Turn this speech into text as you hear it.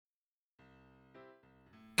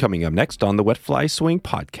Coming up next on the Wet Fly Swing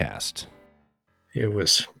podcast. It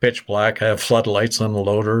was pitch black. I had floodlights on the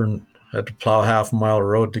loader and had to plow half a mile of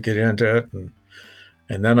road to get into it.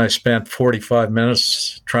 And then I spent 45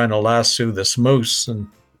 minutes trying to lasso this moose, and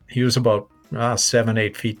he was about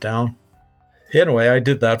 7-8 feet down. Anyway, I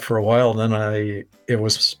did that for a while. Then it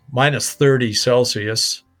was minus 30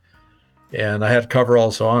 Celsius, and I had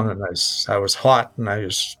coveralls on, and I was hot, and I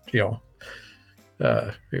was, it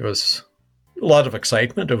was a lot of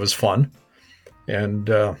excitement. It was fun. And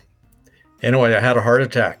anyway, I had a heart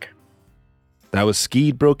attack. That was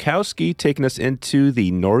Skeed Borkowski taking us into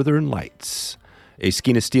the Northern Lights. A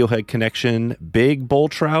Skeena steelhead connection, big bull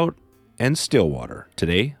trout, and stillwater.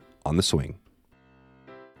 Today on The Swing.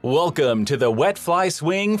 Welcome to the Wet Fly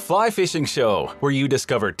Swing Fly Fishing Show, where you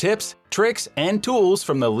discover tips, tricks, and tools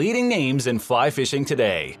from the leading names in fly fishing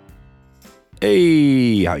today.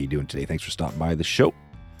 Hey, how you doing today? Thanks for stopping by the show.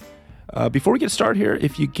 Before we get started here,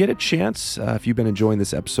 if you get a chance, if you've been enjoying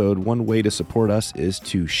this episode, one way to support us is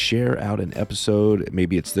to share out an episode.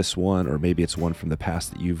 Maybe it's this one, or maybe it's one from the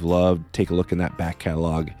past that you've loved. Take a look in that back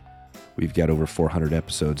catalog. We've got over 400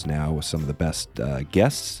 episodes now with some of the best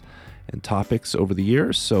guests and topics over the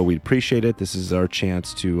years, so we'd appreciate it. This is our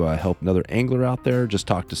chance to help another angler out there. Just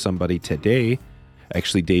talked to somebody today,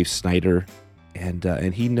 actually Dave Snyder,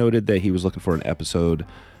 and he noted that he was looking for an episode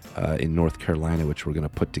in North Carolina, which we're going to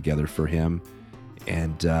put together for him,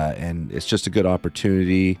 and it's just a good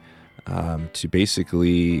opportunity to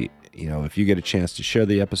basically, if you get a chance to share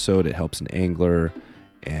the episode, it helps an angler,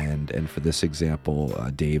 and for this example,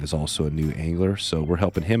 Dave is also a new angler, so we're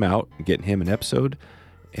helping him out, getting him an episode,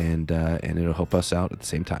 and it'll help us out at the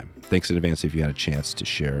same time. Thanks in advance if you had a chance to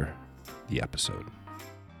share the episode.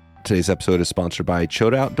 Today's episode is sponsored by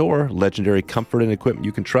Trout Outdoor, legendary comfort and equipment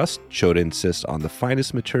you can trust. Trout insists on the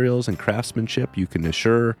finest materials and craftsmanship. You can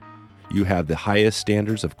assure you have the highest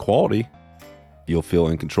standards of quality. You'll feel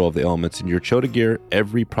in control of the elements in your Trout gear.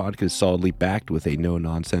 Every product is solidly backed with a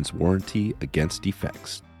no-nonsense warranty against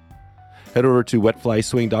defects. Head over to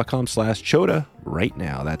wetflyswing.com/Chota right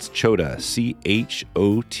now. That's Chota,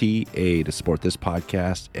 CHOTA, to support this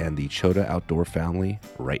podcast and the Chota Outdoor family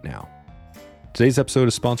right now. Today's episode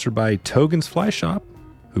is sponsored by Togen's Fly Shop,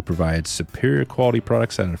 who provides superior quality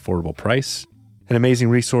products at an affordable price. An amazing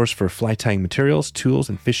resource for fly tying materials, tools,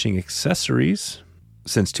 and fishing accessories.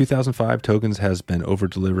 Since 2005, Togen's has been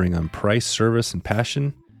over-delivering on price, service, and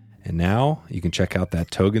passion. And now you can check out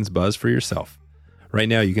that Togen's buzz for yourself. Right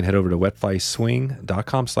now, you can head over to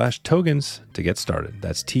wetflyswing.com/Togens to get started.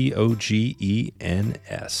 That's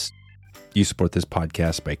TOGENS. You support this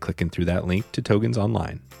podcast by clicking through that link to Togen's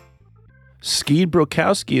online. Skeed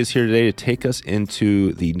Borkowski is here today to take us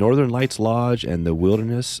into the Northern Lights Lodge and the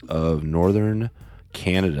wilderness of northern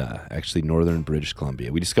Canada, actually northern British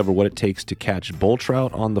Columbia. We discover what it takes to catch bull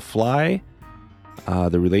trout on the fly,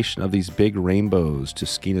 the relation of these big rainbows to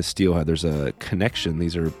Skeena steelhead. There's a connection.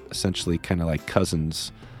 These are essentially kind of like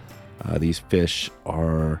cousins. These fish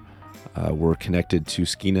were connected to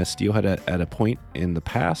Skeena steelhead at a point in the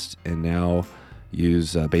past, and now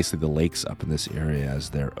use basically the lakes up in this area as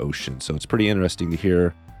their ocean. So it's pretty interesting to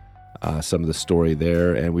hear some of the story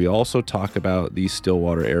there. And we also talk about these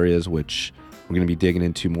stillwater areas, which we're going to be digging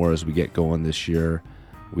into more as we get going this year.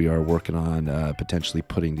 We are working on potentially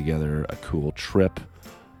putting together a cool trip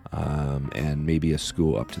and maybe a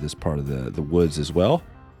school up to this part of the woods as well.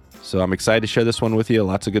 So I'm excited to share this one with you.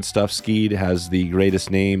 Lots of good stuff. Skeed has the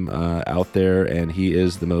greatest name out there, and he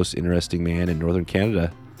is the most interesting man in northern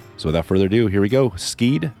Canada. So without further ado, here we go.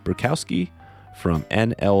 Skeed Borkowski from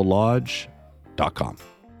nllodge.com.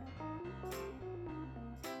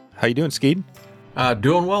 How you doing, Skeed?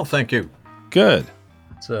 Doing well, thank you. Good.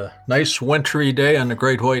 It's a nice wintry day on the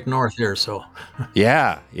Great White North here, so.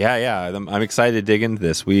 Yeah. I'm excited to dig into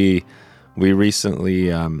this. We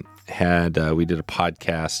recently we did a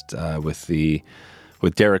podcast with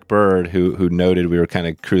Derek Bird, who noted we were kind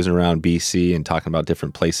of cruising around BC and talking about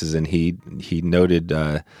different places, and he noted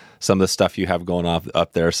some of the stuff you have going on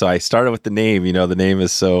up there. So I started with the name. The name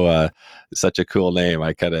is such a cool name.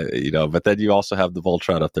 I kind of, but then you also have the bull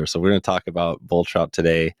trout up there. So we're going to talk about bull trout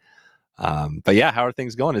today. But yeah, how are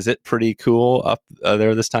things going? Is it pretty cool up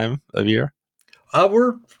there this time of year?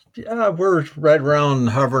 We're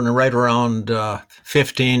hovering right around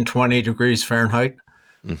 15, 20 degrees Fahrenheit.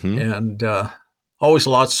 Mm-hmm. And always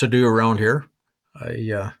lots to do around here.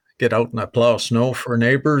 I get out and I plow snow for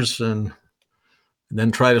neighbors and then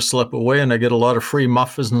try to slip away, and I get a lot of free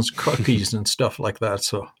muffins and cookies and stuff like that.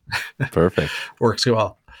 So perfect. Works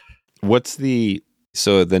well. What's the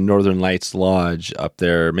Northern Lights Lodge up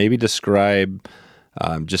there? Maybe describe,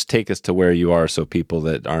 just take us to where you are so people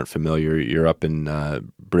that aren't familiar. You're up in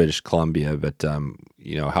British Columbia, but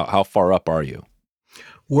how far up are you?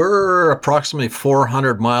 We're approximately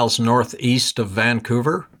 400 miles northeast of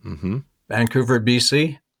Vancouver, Vancouver,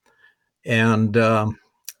 BC. And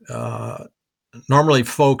normally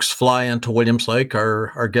folks fly into Williams Lake.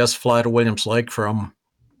 Our guests fly to Williams Lake from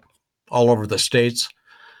all over the States.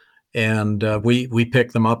 And we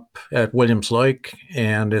pick them up at Williams Lake,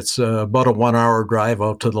 and it's about a 1 hour drive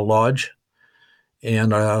out to the lodge.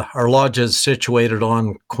 And our lodge is situated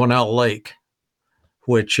on Quesnel Lake,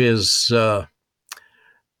 which is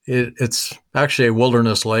it's actually a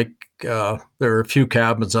wilderness lake. There are a few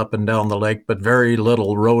cabins up and down the lake, but very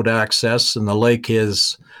little road access. And the lake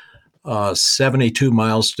is 72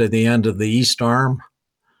 miles to the end of the east arm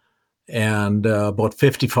and about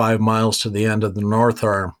 55 miles to the end of the north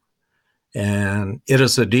arm. And it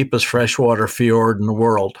is the deepest freshwater fjord in the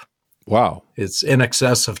world. Wow. It's in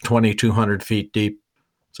excess of 2,200 feet deep.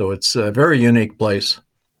 So it's a very unique place.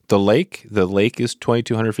 The lake is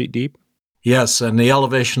 2,200 feet deep? Yes, and the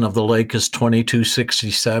elevation of the lake is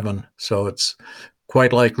 2,267. So it's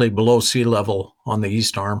quite likely below sea level on the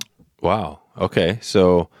east arm. Wow. Okay.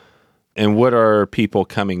 So, and what are people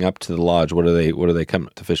coming up to the lodge? What do they come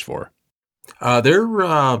to fish for?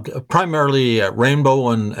 They're primarily rainbow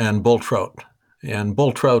and bull trout. And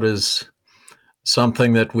bull trout is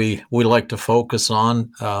something that we like to focus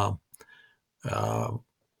on.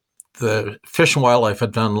 The Fish and Wildlife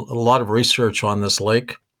had done a lot of research on this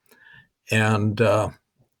lake, and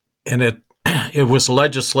it was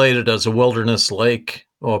legislated as a wilderness lake,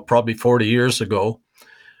 probably 40 years ago.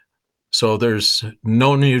 So there's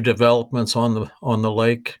no new developments on the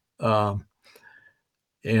lake.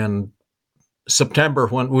 In September,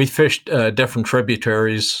 when we fished different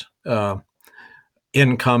tributaries,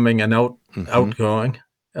 incoming and outgoing,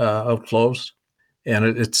 outflows, and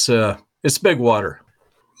it's big water,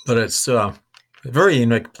 but it's a very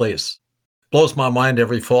unique place. Blows my mind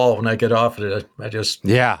every fall when I get off it. I just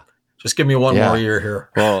give me one more year here.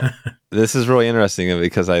 Well, this is really interesting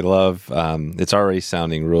because I love. It's already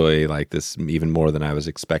sounding really like this, even more than I was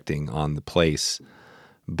expecting on the place.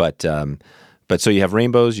 But so you have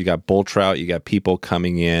rainbows, you got bull trout, you got people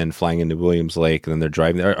coming in, flying into Williams Lake, and then they're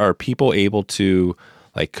driving. Are people able to,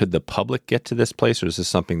 could the public get to this place, or is this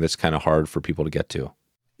something that's kind of hard for people to get to?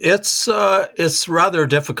 It's rather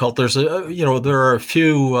difficult. There are a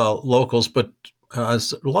few locals, but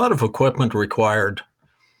there's a lot of equipment required.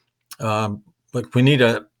 We need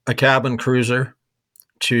a cabin cruiser.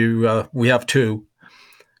 We have two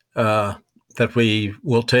that we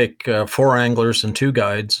will take 4 anglers and 2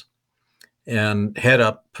 guides and head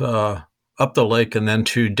up the lake and then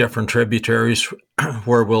to different tributaries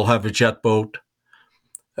where we'll have a jet boat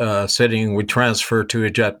sitting. We transfer to a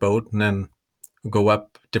jet boat and then go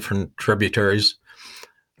up different tributaries.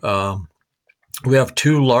 We have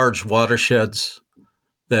 2 large watersheds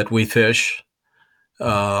that we fish.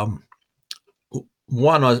 One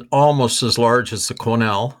is almost as large as the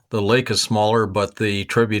Quesnel. The lake is smaller, but the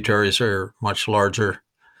tributaries are much larger.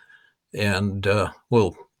 And the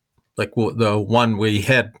one we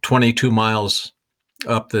had 22 miles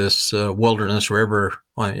up this wilderness river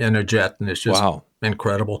in a jet, and it's just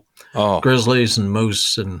incredible. Oh. Grizzlies and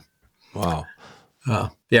moose and wow.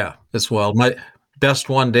 It's wild. My best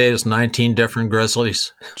one day is 19 different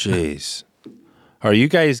grizzlies. Jeez. Are you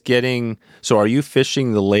guys are you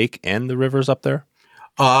fishing the lake and the rivers up there?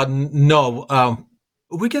 No.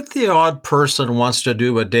 We get the odd person who wants to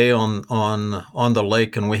do a day on the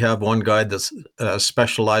lake, and we have one guide that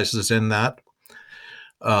specializes in that.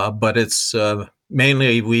 But it's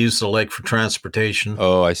mainly we use the lake for transportation.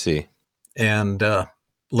 Oh, I see. And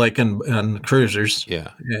lake and cruisers.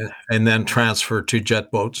 Yeah. And then transfer to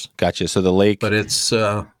jet boats. Gotcha. So the lake. But it's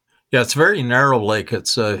it's a very narrow lake.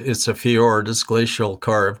 It's a fjord. It's glacial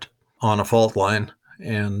carved on a fault line,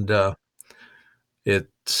 and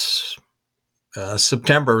it's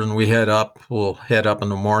September, and we head up. We'll head up in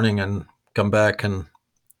the morning and come back, and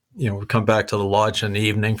we come back to the lodge in the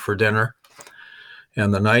evening for dinner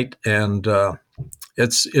and the night. And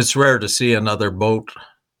it's rare to see another boat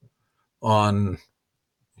on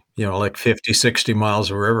 50, 60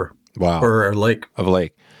 miles of river. Wow. Or a lake. Of a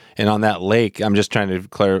lake. And on that lake, I'm just trying to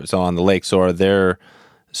clarify. So on the lake,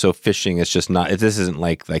 so fishing is just not. This isn't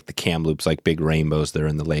like the Kamloops, like big rainbows that are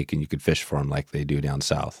in the lake, and you could fish for them like they do down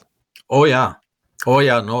south. Oh yeah.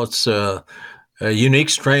 No, it's a unique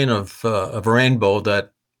strain of rainbow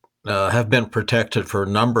that have been protected for a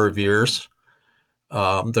number of years.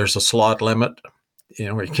 There's a slot limit.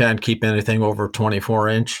 We can't keep anything over 24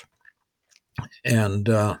 inch, and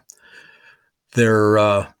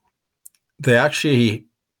they actually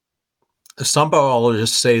some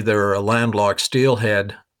biologists say they're a landlocked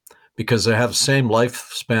steelhead because they have the same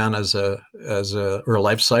lifespan or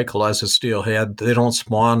life cycle as a steelhead. They don't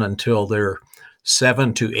spawn until they're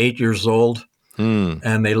 7 to 8 years old,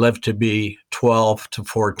 and they live to be 12 to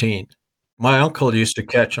 14. My uncle used to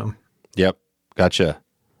catch them. Yep. Gotcha.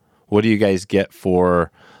 What do you guys get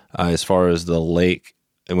for as far as the lake?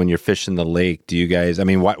 And when you're fishing the lake, do you guys, I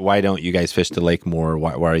mean, why don't you guys fish the lake more?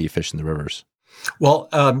 Why are you fishing the rivers? Well,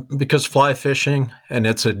 because fly fishing, and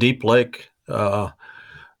it's a deep lake.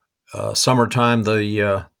 Summertime,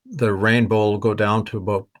 the rainbow will go down to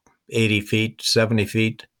about 80 feet, 70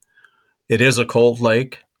 feet. It is a cold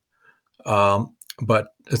lake, but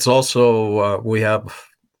it's also, we have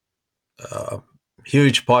a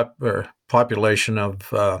huge population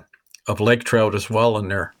of lake trout as well in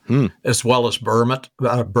there, as well as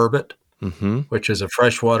burbot, which is a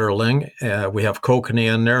freshwater ling. We have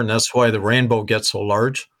kokanee in there, and that's why the rainbow gets so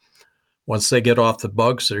large. Once they get off the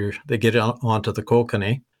bugs, they get onto the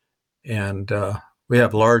kokanee, and we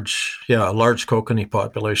have a large kokanee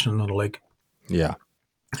population in the lake. Yeah,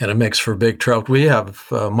 and it makes for big trout. We have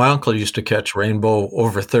my uncle used to catch rainbow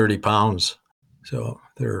over 30 pounds, so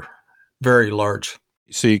they're very large.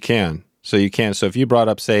 So you can. So if you brought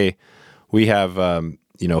up, say, we have,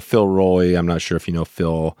 Phil Roy. I'm not sure if you know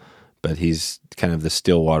Phil, but he's kind of the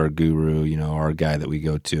Stillwater guru, our guy that we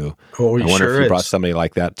go to. Oh, I wonder sure if you is. brought somebody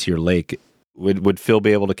like that to your lake. Would Phil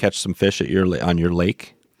be able to catch some fish on your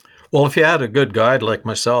lake? Well, if you had a good guide like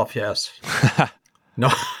myself, yes. No.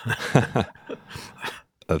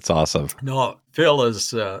 That's awesome. No, Phil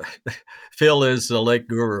is the lake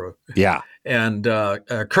guru. Yeah. And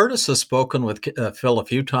Curtis has spoken with Phil a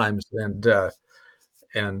few times, and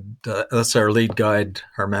that's our lead guide,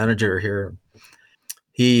 our manager here.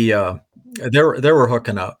 They were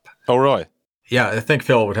hooking up. Oh, really? Yeah, I think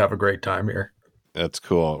Phil would have a great time here. That's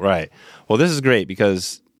cool. Right. Well, this is great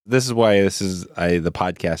because this is why the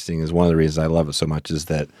podcasting is one of the reasons I love it so much is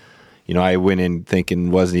that, I went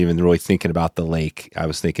in wasn't even really thinking about the lake. I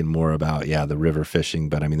was thinking more about, the river fishing.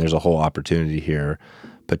 But I mean, there's a whole opportunity here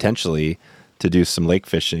potentially to do some lake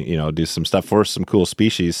fishing, do some stuff for some cool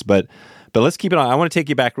species. But let's keep it on. I want to take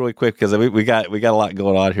you back really quick because we got a lot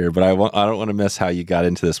going on here, but I don't want to miss how you got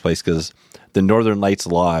into this place because the Northern Lights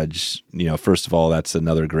Lodge, first of all, that's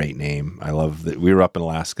another great name. I love that. We were up in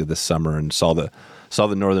Alaska this summer and saw the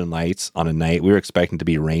Northern Lights on a night. We were expecting to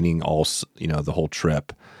be raining the whole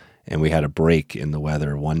trip. And we had a break in the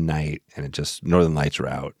weather one night and it just, Northern Lights were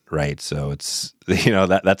out, right? So it's,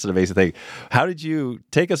 that's an amazing thing. How did you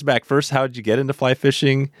take us back first? How did you get into fly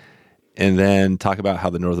fishing? And then talk about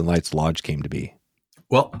how the Northern Lights Lodge came to be.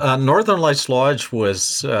 Well, Northern Lights Lodge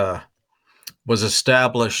was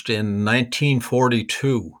established in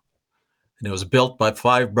 1942, and it was built by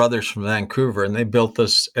 5 brothers from Vancouver, and they built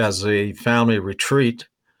this as a family retreat.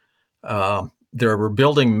 They were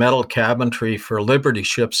building metal cabinetry for Liberty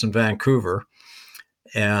ships in Vancouver,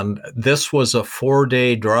 and this was a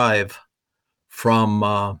 4-day drive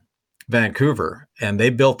from Vancouver, and they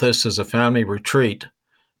built this as a family retreat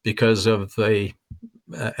because of an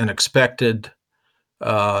expected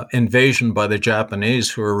invasion by the Japanese,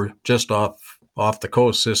 who were just off the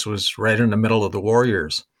coast. This was right in the middle of the war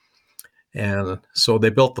years. And so they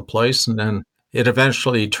built the place, and then it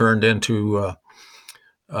eventually turned into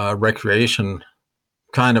recreation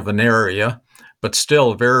kind of an area, but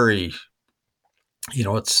still very,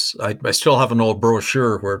 I still have an old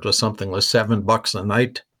brochure where it was something like $7 a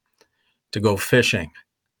night to go fishing.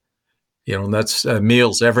 And that's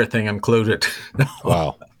meals, everything included.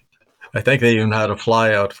 Wow. I think they even had a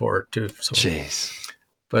fly out for it too. So. Jeez.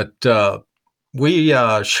 But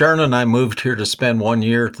Sharon and I moved here to spend 1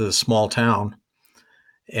 year to the small town,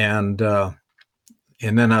 and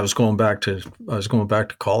then I was going back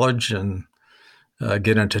to college and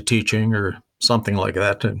get into teaching or something like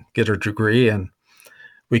that to get a degree. And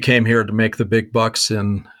we came here to make the big bucks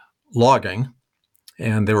in logging,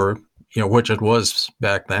 and they were, which it was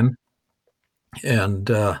back then. And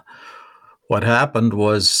what happened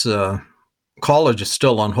was college is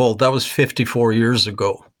still on hold. That was 54 years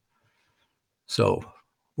ago. So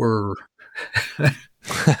we're,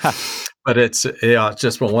 but it's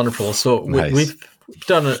just been wonderful. So Nice. We've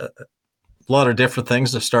done a lot of different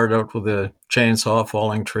things. I started out with a chainsaw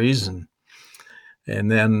falling trees, and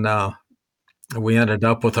then we ended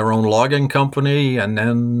up with our own logging company, and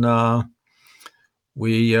then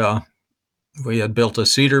we had built a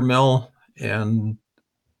cedar mill, and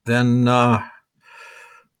then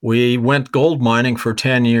we went gold mining for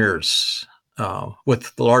 10 years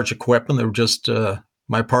with large equipment. They were just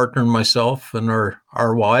my partner and myself and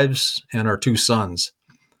our wives and our 2 sons.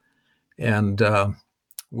 And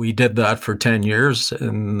we did that for 10 years,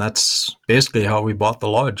 and that's basically how we bought the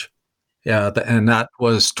lodge. Yeah, and that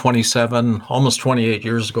was 27, almost 28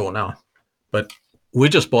 years ago now. But we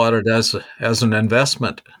just bought it as an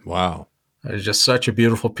investment. Wow. It's just such a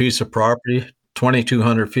beautiful piece of property,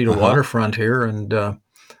 2,200 feet of waterfront here.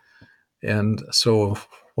 And so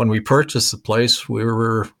when we purchased the place, we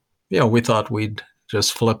thought we'd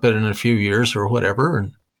just flip it in a few years or whatever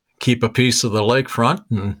and keep a piece of the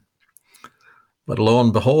lakefront. But lo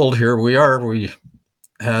and behold, here we are. We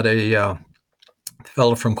had a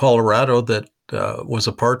fellow from Colorado that was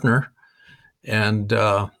a partner, and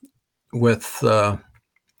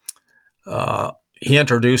he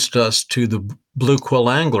introduced us to the blue quill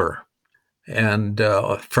angler, and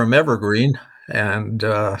from Evergreen. And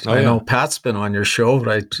I know Pat's been on your show,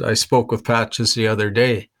 but I spoke with Pat just the other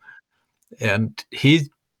day, and he's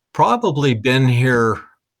probably been here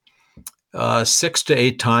 6 to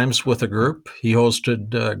 8 times with a group. He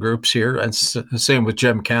hosted groups here, and same with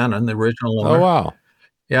Jim Cannon, the original owner. Oh, wow.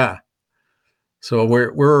 Yeah. So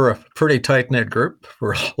we're a pretty tight-knit group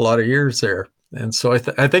for a lot of years there. And so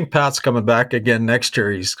I think Pat's coming back again next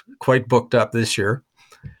year. He's quite booked up this year,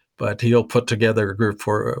 but he'll put together a group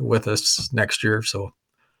with us next year. So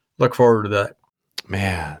look forward to that.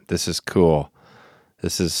 Man, this is cool.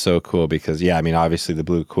 This is so cool because, yeah, I mean, obviously the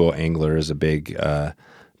Blue Quill Angler is a big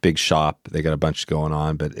shop. They got a bunch going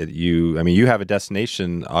on, but you have a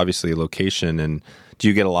destination, obviously a location, and do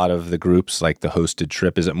you get a lot of the groups, like the hosted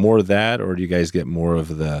trip? Is it more that, or do you guys get more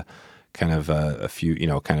of the kind of a few,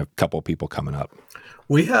 kind of couple people coming up?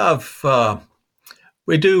 We have,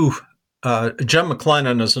 we do, Jim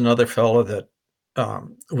McLennan is another fellow that,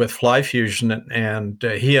 with Fly Fusion, and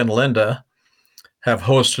he and Linda have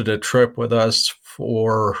hosted a trip with us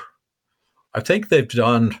for, I think they've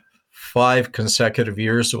done 5 consecutive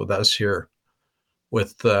years with us here,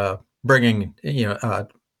 with bringing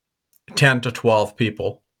 10 to 12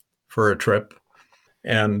 people for a trip,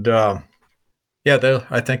 and I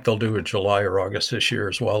think they'll do it July or August this year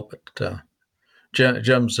as well. But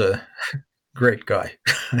Jim's a great guy.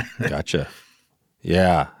 Gotcha.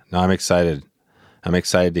 Yeah, no, I'm excited. I'm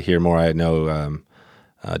excited to hear more. I know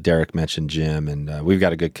Derek mentioned Jim, and we've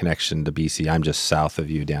got a good connection to BC. I'm just south of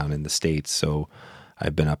you down in the States, so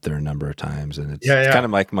I've been up there a number of times, and it's kind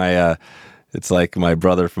of like my it's like my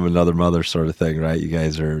brother from another mother sort of thing, right? You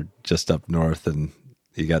guys are just up north, and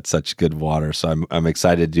you got such good water. So I'm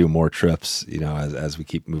excited to do more trips, as we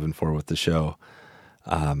keep moving forward with the show.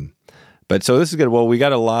 But so this is good. Well, we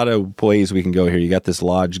got a lot of ways we can go here. You got this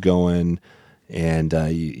lodge going, and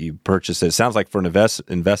you purchased it. It sounds like for an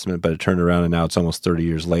investment, but it turned around, and now it's almost 30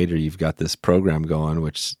 years later. You've got this program going,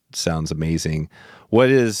 which sounds amazing. What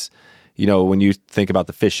is, when you think about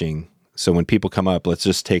the fishing, so when people come up, let's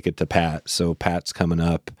just take it to Pat. So Pat's coming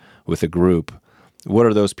up with a group. What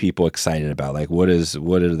are those people excited about? Like, what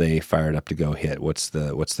are they fired up to go hit? What's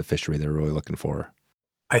the fishery they're really looking for?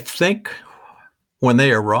 I think when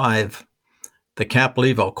they arrive, they can't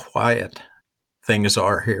believe how quiet things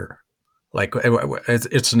are here. Like,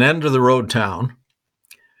 it's an end of the road town,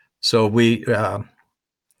 so we don't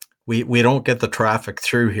get the traffic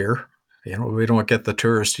through here. We don't get the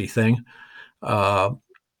touristy thing.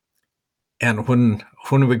 And when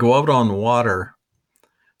we go out on the water,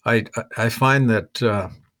 I find that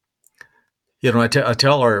I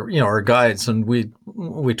tell our guides, and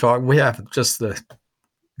we talk. We have just the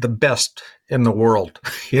best in the world.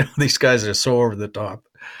 These guys are so over the top.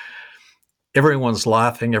 Everyone's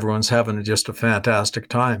laughing. Everyone's having just a fantastic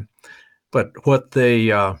time. But what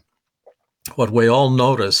we all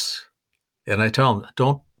notice, and I tell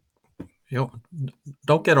them,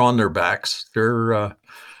 don't get on their backs. They're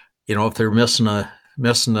if they're missing a,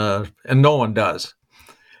 and no one does.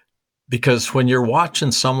 Because when you're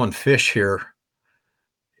watching someone fish here,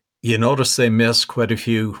 you notice they miss quite a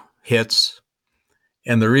few hits.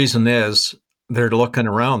 And the reason is they're looking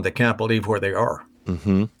around. They can't believe where they are.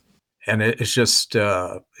 Mm-hmm. And it's just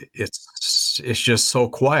it's just so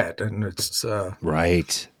quiet. And it's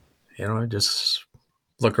right. Just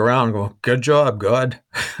look around and go, good job, God.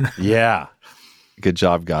 Yeah. Good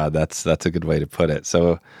job, God. That's a good way to put it.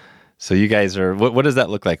 So you guys are, what does that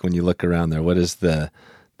look like when you look around there? What is the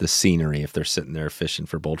scenery if they're sitting there fishing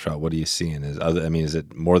for bull trout? What are you seeing? Is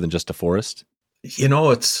it more than just a forest?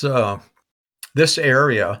 It's this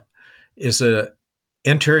area is a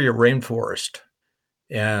interior rainforest,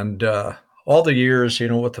 and all the years,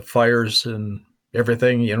 with the fires and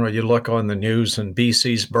everything, you look on the news and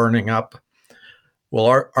BC's burning up. Well,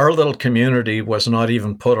 our little community was not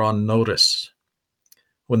even put on notice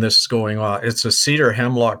when this is going on. It's a cedar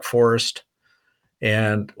hemlock forest,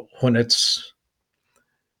 and when it's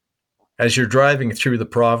as you're driving through the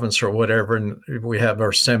province or whatever, and we have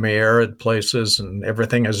our semi-arid places and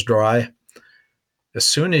everything is dry, as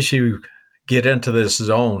soon as you get into this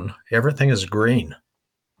zone, everything is green.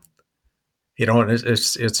 And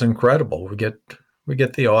it's incredible. We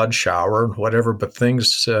get the odd shower and whatever, but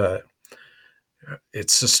things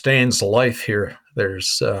it sustains life here.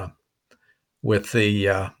 There's with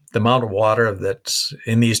the amount of water that's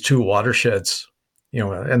in these two watersheds,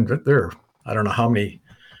 and they're, I don't know how many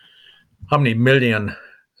million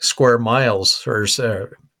square miles or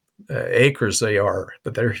acres they are,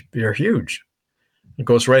 but they're huge. It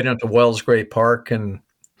goes right into Wells Gray Park and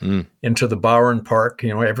into the Bowen Park.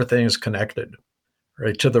 Everything is connected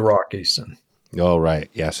right to the Rockies. And oh, right.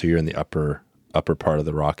 Yeah. So you're in the upper part of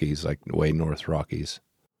the Rockies, like way north Rockies.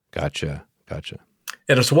 Gotcha.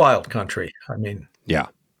 And it's wild country. I mean, yeah,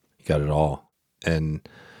 you got it all. And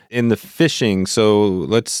in the fishing, so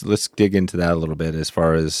let's dig into that a little bit as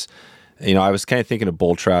far as, I was kind of thinking of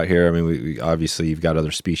bull trout here. I mean, we obviously you've got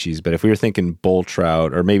other species, but if we were thinking bull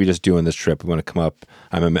trout, or maybe just doing this trip, we want to come up.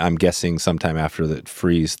 I'm guessing sometime after the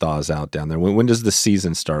freeze thaws out down there. When does the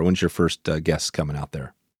season start? When's your first guest coming out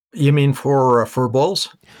there? You mean for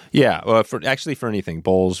bulls? Yeah, for anything,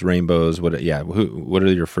 bulls, rainbows. What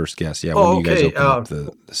are your first guests? Yeah, when do you guys open up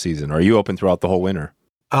the season? Are you open throughout the whole winter?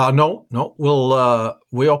 No.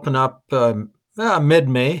 We open up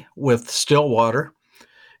mid-May with Stillwater.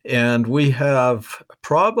 And we have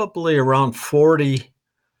probably around 40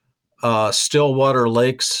 stillwater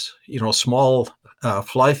lakes, small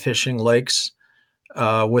fly fishing lakes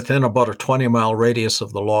within about a 20-mile radius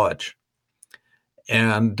of the lodge.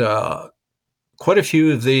 And quite a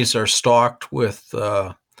few of these are stocked with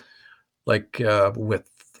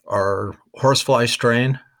with our horsefly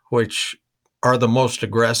strain, which are the most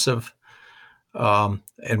aggressive. And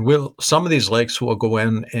some of these lakes will go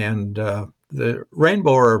in and the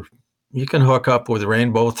rainbow, you can hook up with a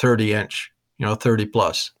rainbow 30-inch, 30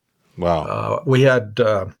 plus. Wow. We had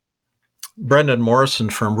Brendan Morrison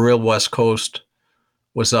from Real West Coast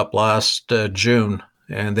was up last June,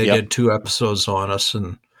 and they did 2 episodes on us,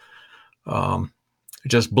 and it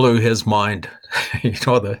just blew his mind.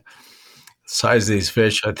 The size of these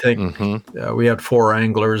fish. I think we had 4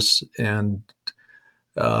 anglers, and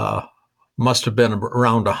must have been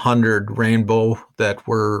around 100 rainbow that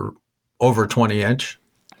were over 20-inch.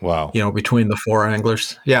 Wow. Between the 4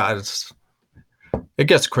 anglers. Yeah, it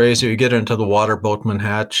gets crazy. You get into the water boatman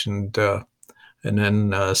hatch and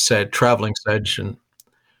then traveling sedge,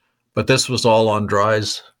 but this was all on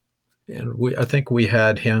dries. And I think we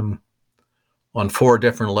had him on 4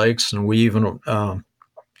 different lakes, and we even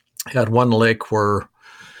had one lake where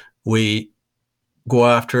we go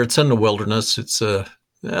after. It's in the wilderness. It's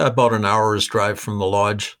about an hour's drive from the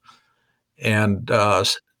lodge, and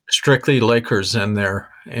strictly Lakers in there,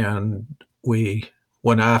 and we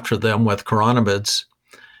went after them with chironomids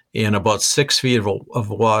in about 6 feet of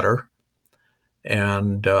water,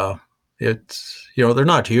 and it's they're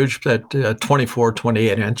not huge, but 24,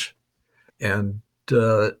 28-inch, and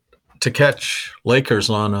to catch Lakers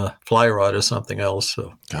on a fly rod is something else.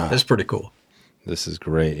 So it's pretty cool. This is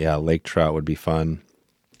great. Yeah, lake trout would be fun,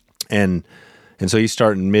 and so you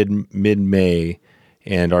start in mid-May.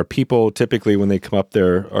 And are people typically, when they come up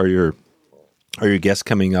there, are your guests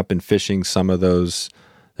coming up and fishing some of those?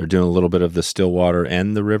 They're doing a little bit of the Stillwater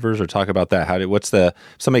and the rivers, or talk about that.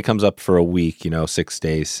 Somebody comes up for a week, 6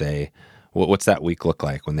 days, say, what's that week look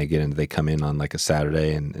like when they get in? Do they come in on like a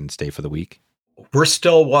Saturday and stay for the week? We're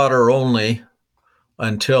Stillwater only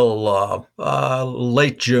until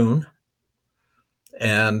late June.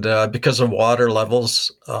 And because of water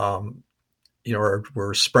levels,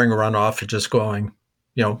 we're spring runoff, just going,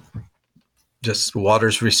 just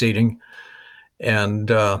water's receding, and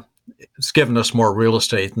it's given us more real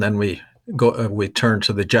estate. And then we turn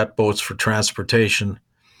to the jet boats for transportation,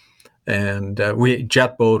 and we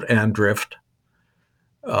jet boat and drift.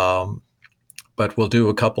 But we'll do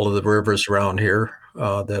a couple of the rivers around here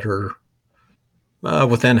that are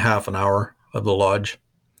within half an hour of the lodge.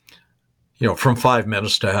 From 5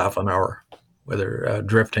 minutes to half an hour, whether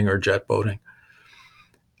drifting or jet boating.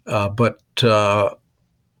 But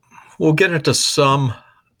we'll get into some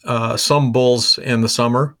bulls in the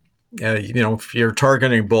summer. If you're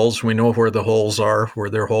targeting bulls, we know where the holes are, where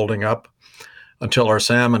they're holding up, until our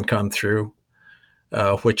salmon come through,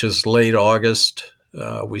 which is late August.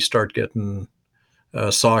 We start getting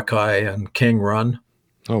sockeye and king run.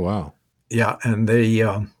 Oh, wow. Yeah, and they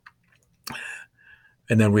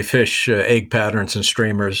and then we fish egg patterns and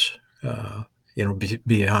streamers,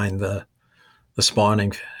 behind the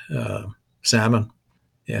spawning salmon,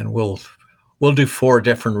 and we'll do 4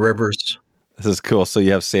 different rivers. This is cool. So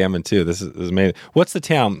you have salmon too. This is amazing. What's the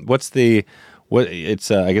town?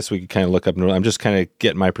 It's I guess we could kind of look up. I'm just kind of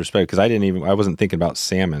getting my perspective because I wasn't thinking about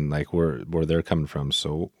salmon, like where they're coming from.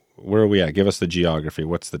 So where are we at? Give us the geography.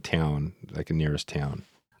 What's the town, like the nearest town?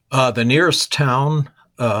 The nearest town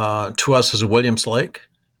to us is Williams Lake.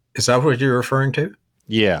 Is that what you're referring to?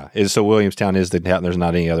 Yeah. So Williamstown is the town. There's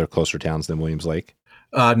not any other closer towns than Williams Lake?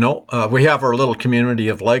 No. We have our little community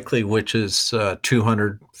of Likely, which is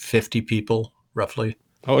 250 people, roughly.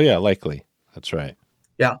 Oh, yeah, Likely. That's right.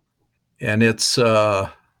 Yeah. And it's,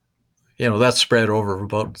 that's spread over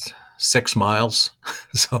about 6 miles.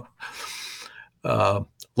 So a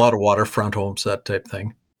lot of waterfront homes, that type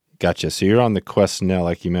thing. Gotcha. So you're on the Quesnel,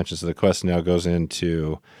 like you mentioned. So the Quesnel goes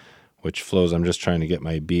into, which flows. I'm just trying to get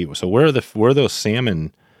my beat. So where are those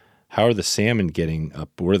salmon? How are the salmon getting up?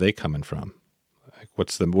 Where are they coming from? Like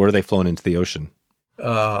where are they flowing into the ocean?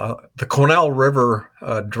 The Quesnel River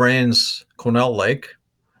drains Quesnel Lake,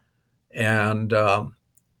 and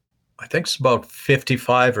I think it's about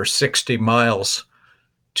 55 or 60 miles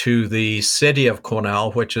to the city of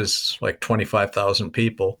Quesnel, which is like 25,000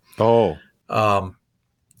 people. Oh.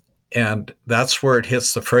 And that's where it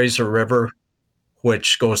hits the Fraser River,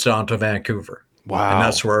 which goes down to Vancouver. Wow. And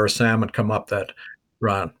that's where our salmon come up that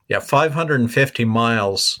run. Yeah, 550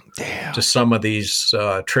 miles to some of these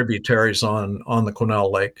tributaries on the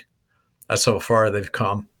Quesnel Lake. That's how far they've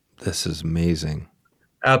come. This is amazing.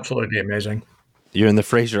 Absolutely amazing. You're in the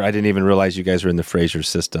Fraser. I didn't even realize you guys were in the Fraser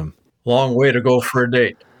system. Long way to go for a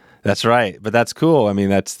date. That's right. But that's cool. I mean,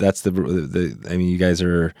 that's you guys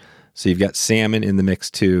are, so you've got salmon in the mix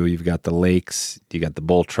too. You've got the lakes, you got the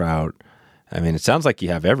bull trout. I mean, it sounds like you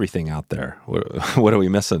have everything out there. What are we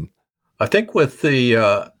missing? I think with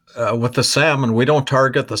the salmon, we don't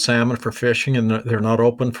target the salmon for fishing, and they're not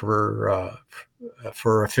open for a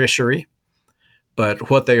fishery. But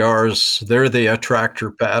what they are is they're the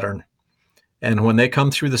attractor pattern, and when they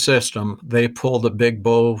come through the system, they pull the big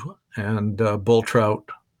bow and bull trout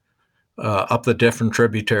up the different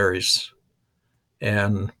tributaries,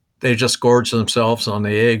 and they just gorge themselves on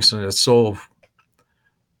the eggs, and it's so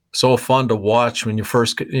fun to watch when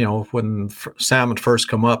when salmon first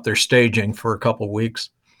come up. They're staging for a couple of weeks,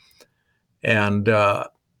 and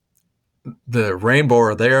the rainbow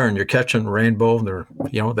are there, and you're catching rainbow.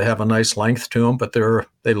 They have a nice length to them, but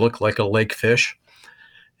they look like a lake fish.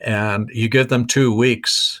 And you give them 2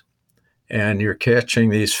 weeks, and you're catching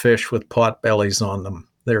these fish with pot bellies on them.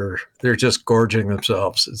 They're just gorging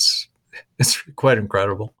themselves. It's quite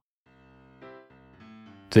incredible.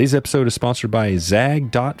 Today's episode is sponsored by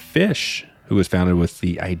Zag.Fish, who was founded with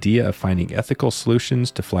the idea of finding ethical solutions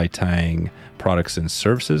to fly tying products and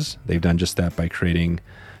services. They've done just that by creating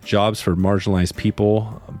jobs for marginalized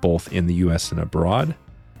people, both in the U.S. and abroad.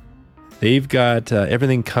 They've got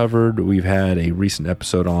everything covered. We've had a recent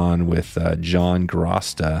episode on with John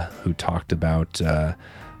Grosta, who talked about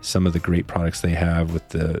some of the great products they have with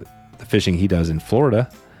the fishing he does in Florida.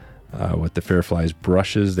 With the Fairflies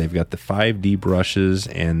brushes. They've got the 5D brushes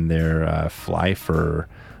and their fly fur,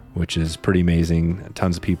 which is pretty amazing.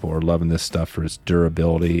 Tons of people are loving this stuff for its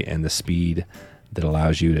durability and the speed that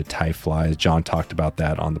allows you to tie flies. John talked about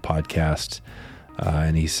that on the podcast,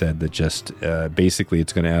 and he said that just basically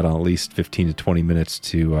it's going to add on at least 15 to 20 minutes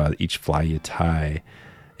to each fly you tie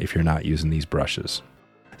if you're not using these brushes.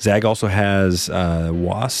 Zag also has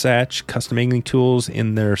Wasatch custom angling tools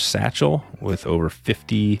in their satchel with over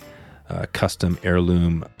 50 custom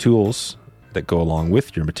heirloom tools that go along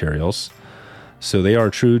with your materials. So they are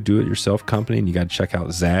a true do-it-yourself company, and you got to check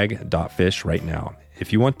out Zag.Fish right now.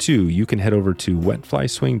 If you want to, you can head over to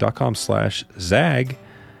wetflyswing.com/Zag,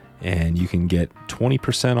 and you can get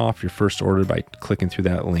 20% off your first order by clicking through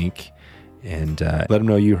that link, and let them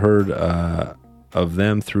know you heard of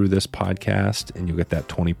them through this podcast, and you'll get that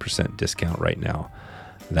 20% discount right now.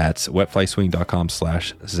 That's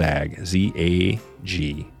wetflyswing.com/Zag,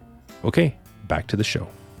 Z-A-G. Okay, back to the show.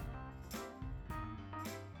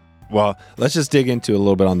 Well, let's just dig into a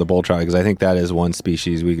little bit on the bull trout, because I think that is one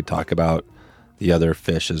species. We could talk about the other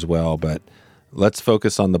fish as well, but let's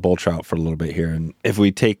focus on the bull trout for a little bit here. And if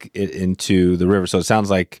we take it into the river, so it sounds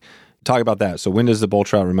like, talk about that. So when does the bull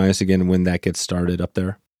trout, remind us again when that gets started up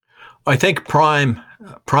there? I think prime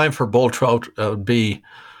for bull trout would be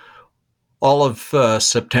all of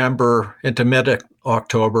September into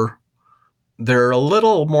mid-October. They're a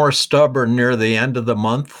little more stubborn near the end of the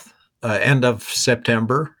month, end of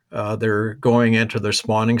September. They're going into their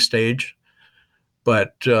spawning stage.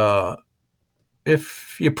 But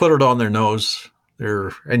if you put it on their nose,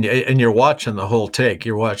 and you're watching the whole take.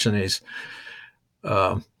 You're watching these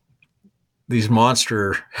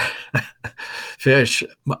monster fish.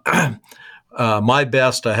 My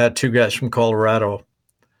best, I had 2 guys from Colorado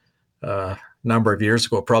a number of years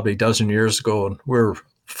ago, probably a dozen years ago, and we're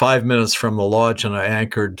 5 minutes from the lodge, and I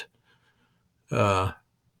anchored the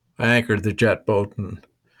jet boat and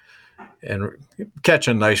catch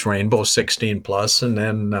a nice rainbow, 16 plus, and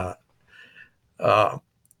then I'm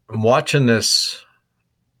watching this.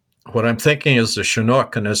 What I'm thinking is the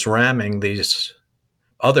Chinook, and it's ramming these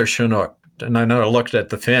other Chinook, and I know I looked at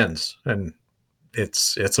the fins, and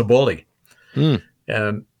it's a bully.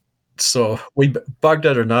 And so we bugged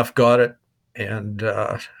it enough, got it, and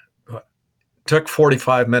took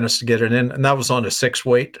 45 minutes to get it in, and that was on a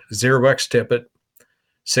 6-weight, 0x tippet,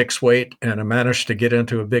 6-weight, and I managed to get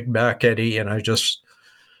into a big back eddy, and I just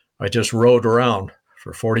rode around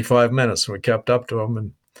for 45 minutes. We kept up to him,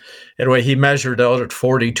 and anyway, he measured out at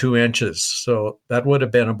 42 inches, so that would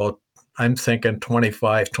have been about, I'm thinking,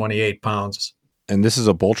 25, 28 pounds. And this is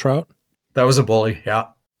a bull trout? That was a bully, yeah.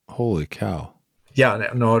 Holy cow. Yeah,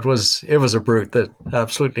 no, it was a brute. That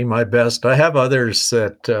absolutely my best. I have others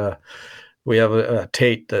that we have a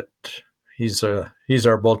Tate that he's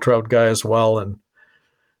our bull trout guy as well, and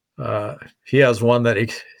he has one that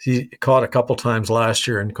he caught a couple times last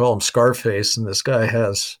year and called him Scarface. And this guy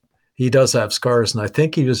does have scars, and I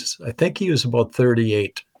think he was about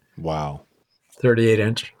 38. Wow. 38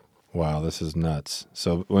 inch. Wow, this is nuts.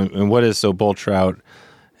 So bull trout?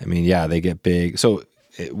 I mean, yeah, they get big. So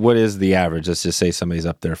what is the average? Let's just say somebody's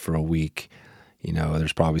up there for a week.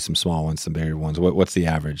 There's probably some small ones, some bigger ones. What's the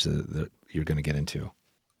average that you're going to get into?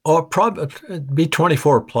 Oh, probably it'd be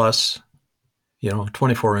 24 plus,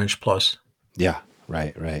 24 inch plus. Yeah,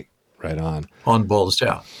 right on. On bulls,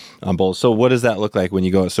 yeah. On bulls. So what does that look like when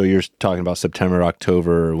you go? So you're talking about September,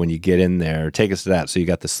 October, when you get in there. Take us to that. So you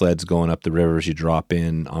got the sleds going up the rivers. You drop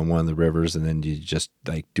in on one of the rivers, and then you just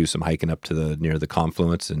do some hiking up to near the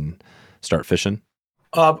confluence and start fishing.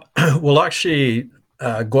 We'll actually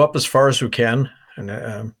go up as far as we can, and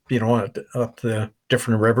up the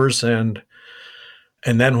different rivers, and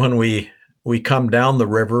then when we come down the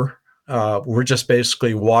river, we're just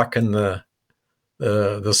basically walking the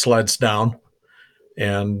sleds down,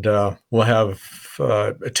 and we'll have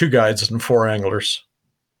 2 guides and 4 anglers,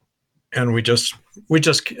 and we just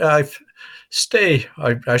stay.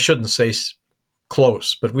 I shouldn't say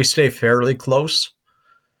close, but we stay fairly close,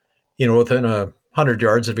 within 100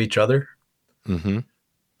 yards of each other,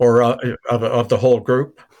 or of the whole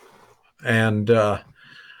group, and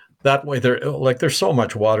that way there's so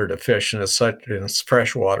much water to fish, and it's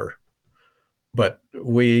fresh water, but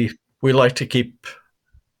we like to keep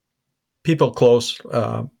people close.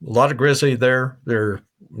 A lot of grizzly there. They're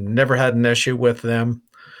never had an issue with them.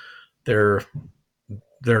 They're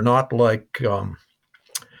not like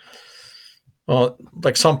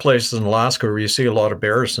like some places in Alaska where you see a lot of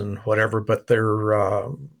bears and whatever, but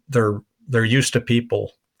they're used to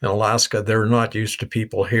people in Alaska. They're not used to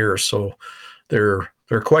people here, so they're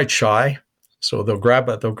quite shy. So they'll grab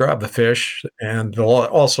the fish, and they'll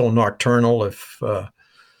also nocturnal if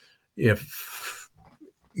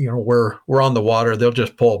we're on the water, they'll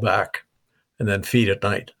just pull back and then feed at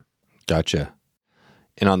night. Gotcha.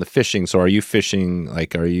 And on the fishing, so are you fishing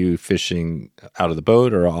out of the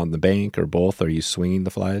boat or on the bank or both? Are you swinging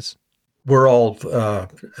the flies? We're all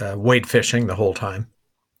wade fishing the whole time.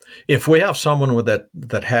 If we have someone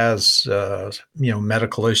that has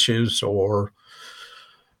medical issues or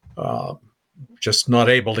just not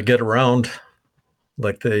able to get around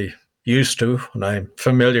like they used to, and I'm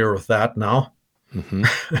familiar with that now.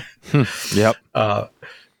 Yep.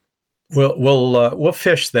 We'll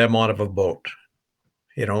fish them out of a boat,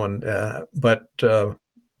 but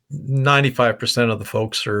 95% of the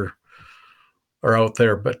folks are out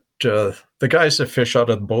there. But the guys that fish out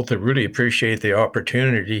of the boat, they really appreciate the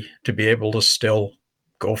opportunity to be able to still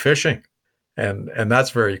go fishing, and that's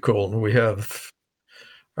very cool. And we have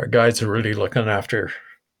our guides are really looking after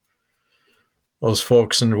those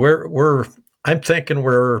folks, and I'm thinking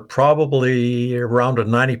we're probably around a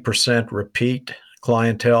 90% repeat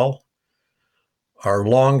clientele. Our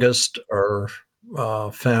longest are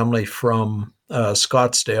family from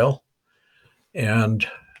Scottsdale, and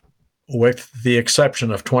with the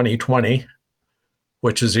exception of 2020,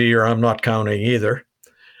 which is a year I'm not counting either,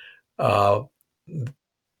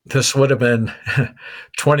 this would have been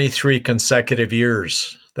 23 consecutive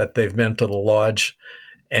years that they've been to the lodge.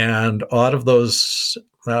 And out of those,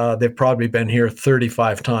 they've probably been here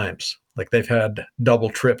 35 times. Like they've had double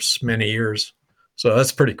trips many years. So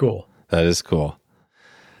that's pretty cool. That is cool.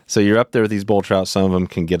 So you're up there with these bull trout. Some of them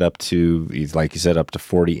can get up to, like you said, up to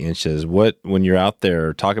 40 inches. When you're out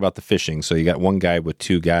there, talk about the fishing. So you got one guy with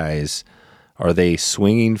 2 guys. Are they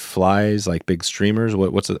swinging flies like big streamers?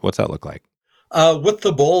 What's that look like? With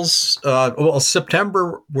the bulls, well,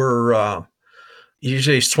 September we're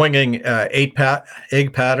usually swinging egg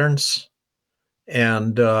patterns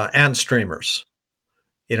and streamers.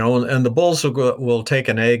 And the bulls will take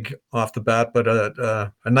an egg off the bat, but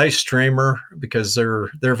a nice streamer, because they're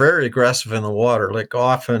very aggressive in the water. Like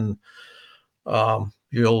often,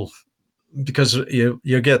 because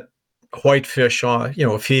you get whitefish on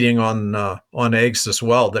feeding on eggs as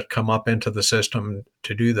well that come up into the system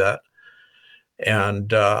to do that,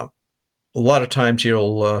 and a lot of times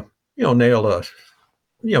you'll nail a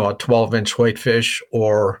 12-inch whitefish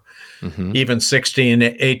or even 16,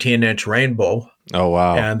 18-inch rainbow. Oh,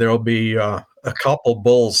 wow. And there'll be a couple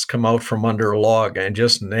bulls come out from under a log and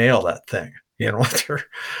just nail that thing.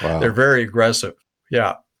 They're very aggressive.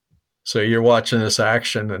 Yeah. So you're watching this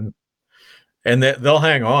action, and they'll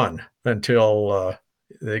hang on until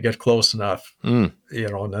they get close enough, and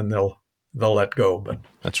then they'll let go. But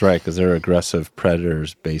that's right, because they're aggressive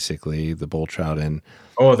predators, basically, the bull trout.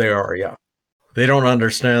 Oh, they are, yeah. They don't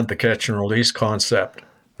understand the catch and release concept.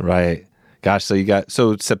 Right. Gosh,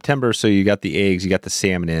 so September, so you got the eggs, you got the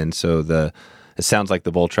salmon in, so it sounds like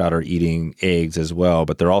the bull trout are eating eggs as well,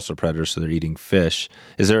 but they're also predators, so they're eating fish.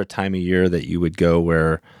 Is there a time of year that you would go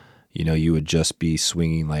where, you would just be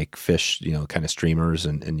swinging like fish, kind of streamers,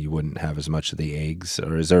 and you wouldn't have as much of the eggs?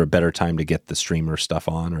 Or is there a better time to get the streamer stuff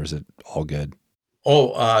on, or is it all good?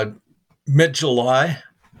 Oh, mid-July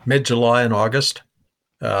and August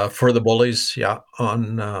for the bullies, yeah.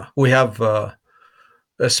 We have...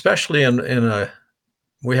 especially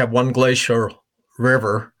we have one glacial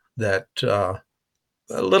river that a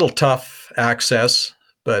little tough access,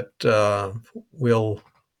 but we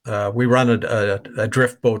run a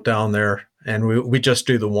drift boat down there, and we just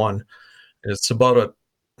do the one. It's about about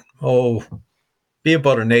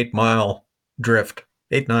an 8-mile drift,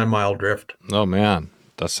 9 mile drift. Oh man,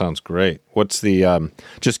 that sounds great. What's the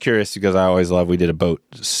just curious, because I always love, we did a boat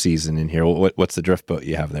season in here. What's the drift boat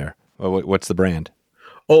you have there? What's the brand?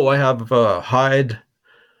 Oh, I have Hyde,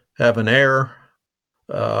 have an Air,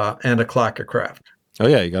 and a Clackacraft. Oh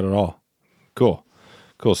yeah, you got it all. Cool.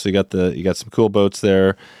 So you got some cool boats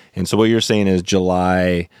there. And so what you're saying is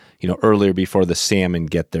July, earlier before the salmon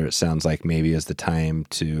get there, it sounds like maybe is the time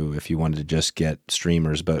to, if you wanted to just get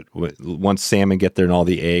streamers. But once salmon get there and all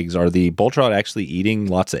the eggs, are the bull trout actually eating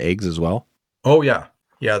lots of eggs as well? Oh yeah,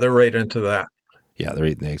 they're right into that. Yeah, they're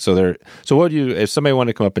eating eggs. So what do you, if somebody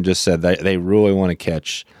wanted to come up and just said that they really want to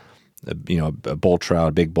catch, a bull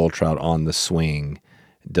trout, big bull trout on the swing,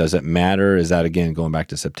 does it matter? Is that, again, going back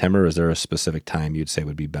to September? Is there a specific time you'd say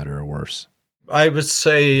would be better or worse? I would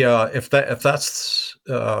say if that's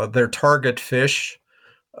their target fish,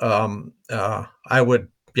 I would,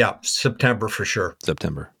 September for sure.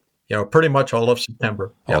 September. Pretty much all of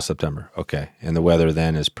September. All September. Okay. And the weather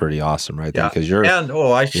then is pretty awesome, right? Yeah. Because you're and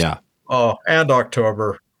October.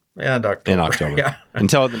 And October. In October. Yeah.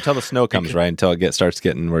 Until the snow comes, right? Until it starts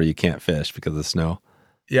getting where you can't fish because of the snow.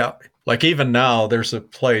 Yeah. Like even now, there's a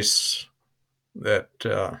place that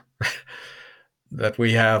that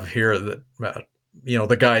we have here that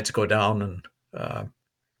the guides go down, and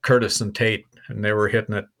Curtis and Tate, and they were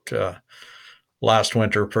hitting it last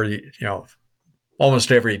winter pretty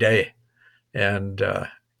almost every day, and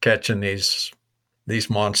catching these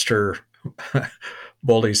monster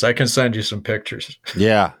bullies. I can send you some pictures.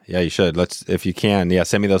 Yeah, you should. If you can,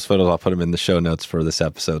 send me those photos. I'll put them in the show notes for this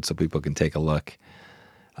episode so people can take a look.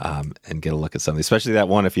 And get a look at something, especially that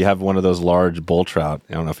one. If you have one of those large bull trout,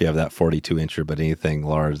 I don't know if you have that 42-incher, but anything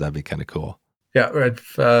large, that'd be kind of cool. Yeah, I'd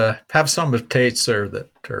have some of Tate's there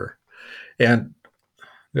and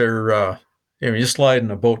they're you're sliding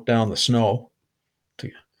a boat down the snow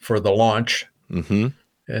for the launch, and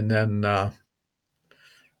then the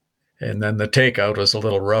takeout is a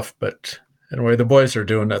little rough, but anyway, the boys are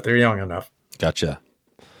doing that. They're young enough. Gotcha.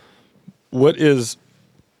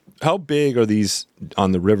 How big are these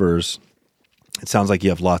on the rivers? It sounds like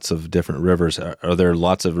you have lots of different rivers. Are there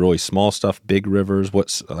lots of really small stuff, big rivers?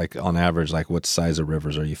 What's like on average, like what size of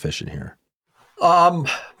rivers are you fishing here?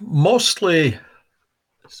 Mostly,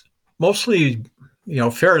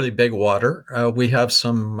 fairly big water. We have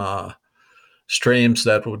some streams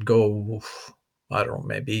that would go, I don't know,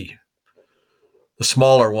 maybe the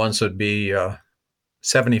smaller ones would be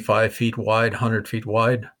 75 feet wide, 100 feet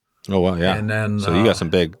wide. Oh, wow, yeah. And then so you got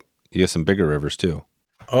some bigger rivers too.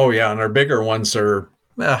 Oh yeah, and our bigger ones are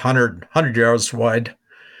 100 yards wide,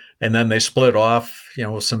 and then they split off,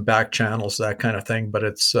 with some back channels, that kind of thing. But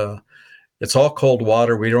it's all cold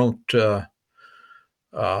water. We don't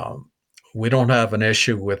have an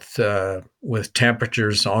issue with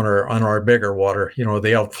temperatures on our bigger water.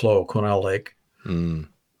 The outflow, Quesnel Lake.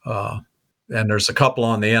 and there's a couple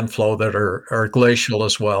on the inflow that are glacial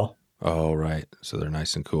as well. Oh, right. So they're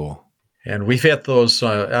nice and cool. And we've hit those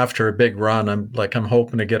after a big run. I'm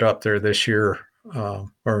hoping to get up there this year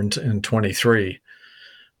or in 23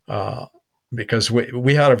 because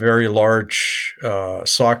we had a very large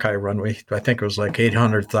sockeye run. I think it was like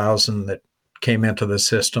 800,000 that came into the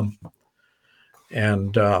system,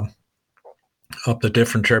 and up the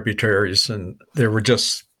different tributaries, and there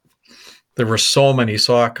were so many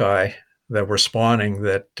sockeye that were spawning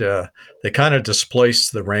that they kind of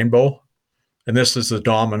displaced the rainbow. And this is the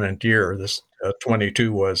dominant year. This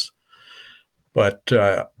 22 was. But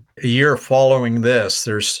a year following this,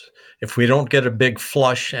 if we don't get a big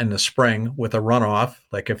flush in the spring with a runoff,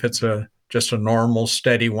 like if it's just a normal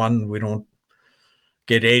steady one, we don't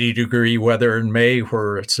get 80-degree weather in May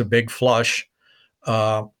where it's a big flush,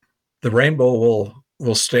 the rainbow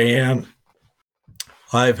will stay in.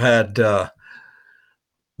 I've had the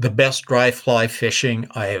best dry fly fishing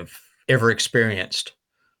I've ever experienced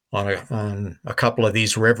on a couple of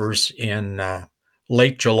these rivers in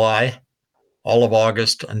late July, all of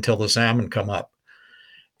August until the salmon come up.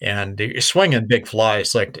 And you're swinging big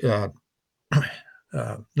flies like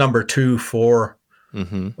number 2, 4,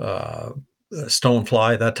 stone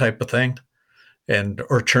fly, that type of thing,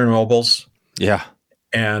 or Chernobyls. Yeah.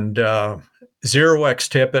 And 0x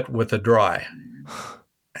tippet with a dry.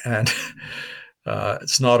 And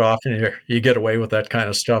it's not often you get away with that kind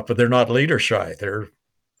of stuff, but they're not leader shy.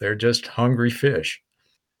 They're just hungry fish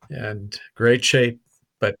and great shape.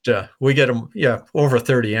 But we get them, over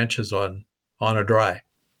 30 inches on a dry.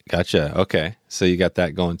 Gotcha. Okay. So you got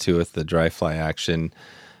that going too with the dry fly action.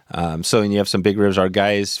 And you have some big rivers. Are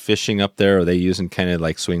guys fishing up there? Are they using kind of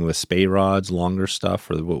like swing with spay rods, longer stuff?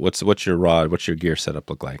 Or what's your rod? What's your gear setup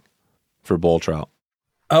look like for bull trout?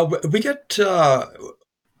 We get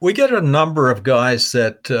a number of guys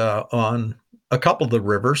that on a couple of the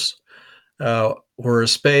rivers where a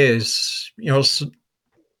spay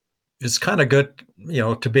is kind of good,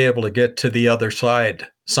 to be able to get to the other side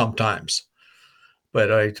sometimes.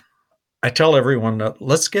 But I tell everyone that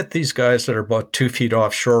let's get these guys that are about 2 feet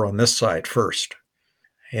offshore on this side first,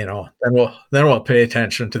 then we'll pay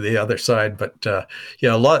attention to the other side. But a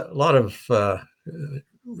lot of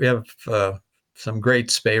we have some great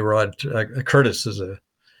spay rod. Curtis is a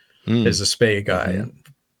spay guy and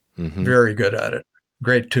very good at it.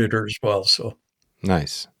 Great tutor as well. So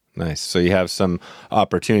nice. So you have some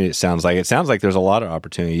opportunity. It sounds like there's a lot of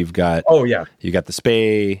opportunity. You've got you got the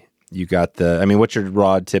spay. You got what's your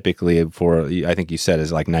rod typically for? I think you said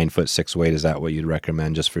is like 9 foot 6 weight. Is that what you'd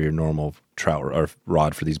recommend just for your normal trout or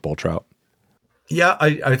rod for these bull trout? Yeah,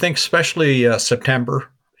 I think especially September.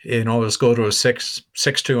 Let's go to a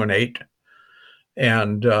 6.2 and 8,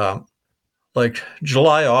 and like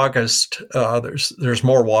July, August, there's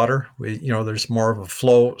more water. There's more of a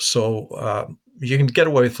flow, so you can get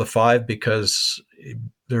away with the 5 because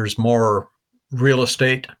there's more real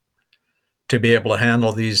estate to be able to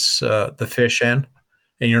handle these the fish in,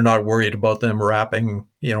 and you're not worried about them wrapping,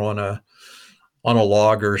 on a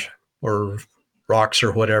log or rocks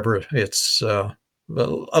or whatever. It's a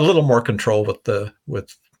little more control with the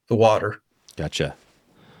water. Gotcha.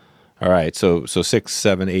 All right, so 6,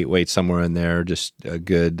 7, 8 weight somewhere in there, just a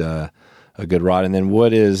good rod. And then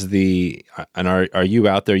what is are you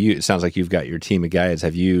out there? It sounds like you've got your team of guides.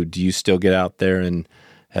 Do you still get out there, and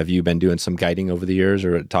have you been doing some guiding over the years,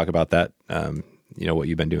 or talk about that? What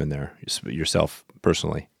you've been doing there yourself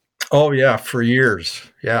personally. Oh yeah, for years.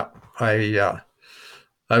 Yeah, I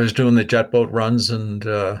was doing the jet boat runs, and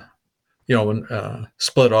when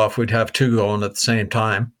split off, we'd have 2 going at the same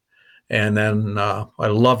time. And then I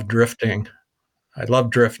love drifting. I love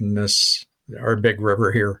drifting our big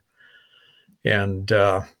river here. And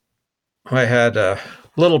I had a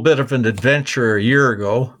little bit of an adventure a year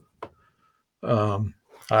ago.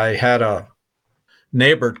 I had a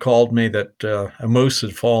neighbor called me that a moose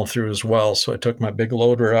had fallen through his well. So I took my big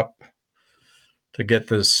loader up to get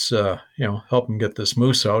this, help him get this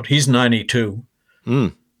moose out. He's 92.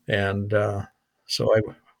 And so I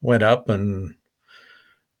went up, and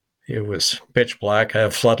it was pitch black. I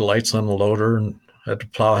have floodlights on the loader and had to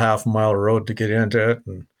plow half a mile of road to get into it.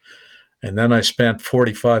 And then I spent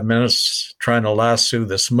 45 minutes trying to lasso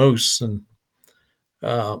this moose, and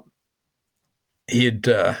he'd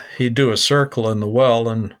do a circle in the well,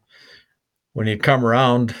 and when he'd come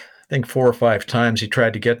around, I think 4 or 5 times, he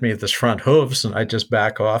tried to get me with his front hooves, and I'd just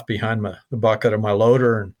back off behind the bucket of my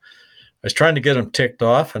loader, and I was trying to get him ticked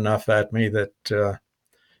off enough at me that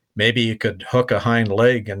maybe he could hook a hind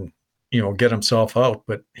leg and get himself out,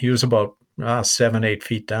 but he was about 7, 8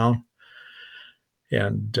 feet down,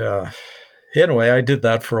 and anyway, I did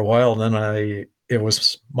that for a while. Then it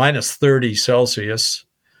was minus 30 Celsius,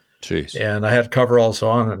 Jeez. and I had coveralls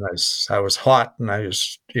on, and I was hot, and I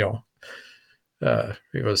was, it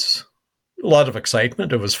was a lot of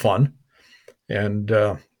excitement. It was fun, and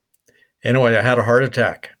anyway, I had a heart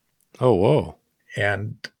attack, Oh, whoa.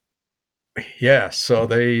 and yeah, so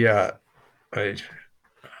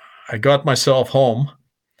I got myself home,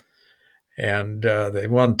 and they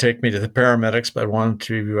wanted to take me to the paramedics, but I wanted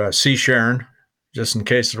to see Sharon just in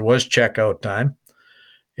case it was checkout time.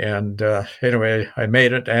 And anyway, I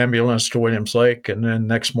made it, ambulance to Williams Lake, and then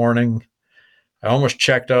next morning, I almost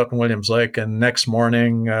checked out in Williams Lake, and next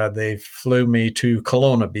morning they flew me to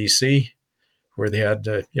Kelowna, BC, where they had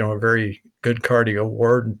a very good cardio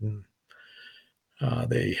ward, and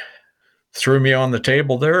they threw me on the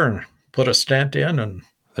table there and put a stent in, and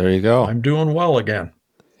there you go. I'm doing well again.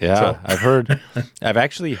 Yeah, so. I've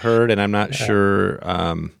actually heard, and I'm not sure,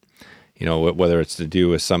 whether it's to do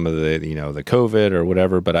with some of the, the COVID or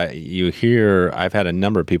whatever, but I've had a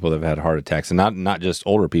number of people that have had heart attacks, and not just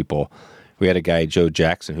older people. We had a guy, Joe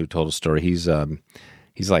Jackson, who told a story. He's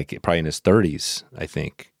like probably in his 30s, I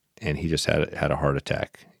think, and he just had a heart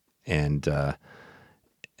attack, and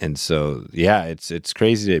so yeah, it's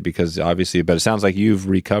crazy because obviously, but it sounds like you've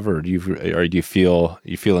recovered. Do you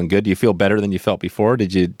feeling good? Do you feel better than you felt before?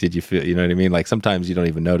 Did you feel, you know what I mean? Like sometimes you don't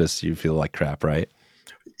even notice you feel like crap, right?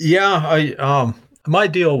 Yeah, my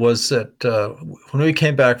deal was that when we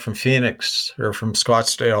came back from Phoenix or from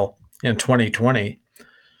Scottsdale in 2020,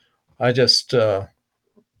 I just I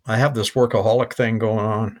have this workaholic thing going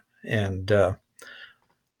on, and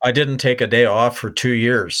I didn't take a day off for 2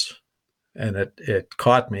 years. And it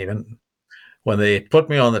caught me. And when they put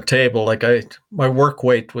me on the table, my work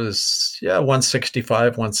weight was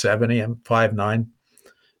 165, 170. I'm 5'9",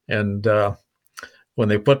 and when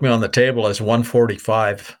they put me on the table, I was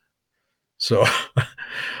 145. So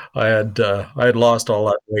I had lost all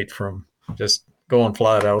that weight from just going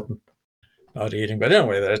flat out and not eating. But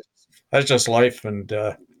anyway, that's just life, and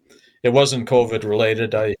it wasn't COVID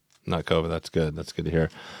related. Not COVID. That's good. That's good to hear.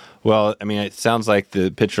 Well, I mean, it sounds like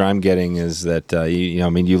the picture I'm getting is that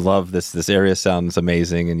you love this. This area sounds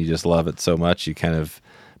amazing, and you just love it so much. You kind of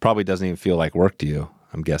probably doesn't even feel like work to you,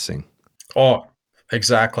 I'm guessing. Oh,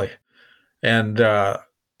 exactly. And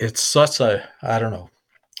it's such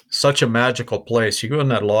a magical place. You go in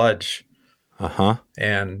that lodge,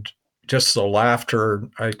 and just the laughter.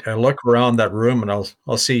 I look around that room, and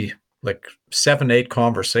I'll see like 7, 8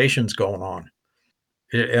 conversations going on,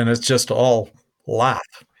 and it's just all laugh.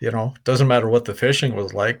 Doesn't matter what the fishing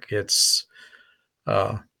was like. It's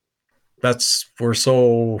we're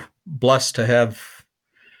so blessed to have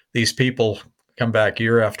these people come back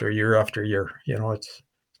year after year after year. It's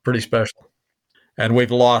pretty special, and we've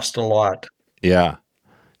lost a lot. Yeah.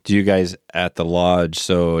 Do you guys at the lodge?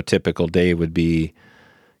 So a typical day would be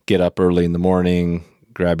get up early in the morning,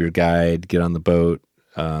 grab your guide, get on the boat,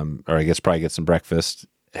 or I guess probably get some breakfast,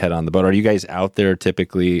 head on the boat. Are you guys out there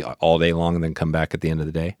typically all day long and then come back at the end of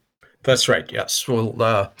the day? That's right. Yes.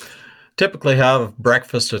 We'll typically have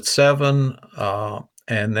breakfast at 7,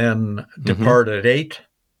 and then depart at 8.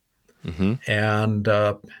 Mm-hmm. And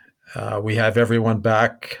we have everyone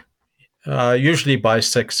back usually by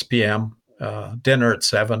 6 p.m. Dinner at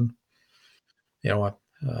 7.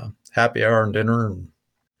 Happy hour and dinner, and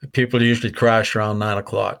people usually crash around 9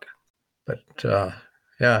 o'clock. But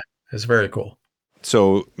yeah, it's very cool.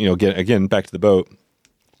 So, again, back to the boat.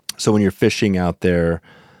 So when you're fishing out there,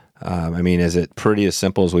 is it pretty as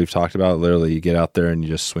simple as we've talked about? Literally, you get out there and you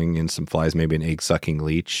just swing in some flies, maybe an egg-sucking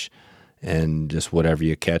leech, and just whatever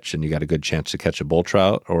you catch, and you got a good chance to catch a bull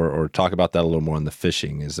trout? Or talk about that a little more in the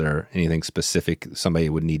fishing. Is there anything specific somebody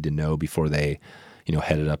would need to know before they,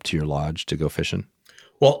 headed up to your lodge to go fishing?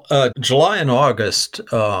 Well, July and August,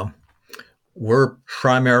 we're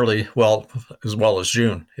primarily, as well as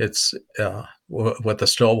June, it's with the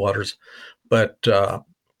still waters, but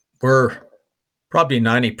we're probably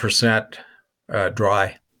 90%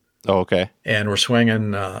 dry. Oh, okay. And we're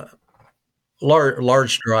swinging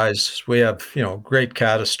large dries. We have, great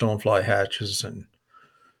caddis, stonefly hatches, and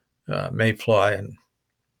mayfly and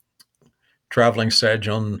traveling sedge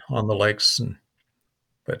on the lakes.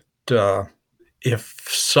 But if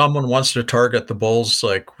someone wants to target the bulls,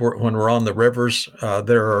 like when we're on the rivers,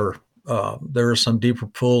 there are some deeper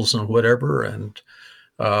pools and whatever, and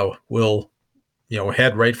we'll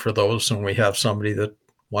head right for those, and we have somebody that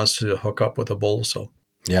wants to hook up with a bull. So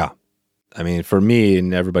yeah, for me,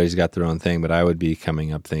 and everybody's got their own thing, but I would be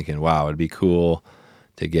coming up thinking, wow, it'd be cool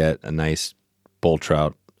to get a nice bull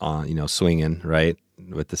trout on, swinging right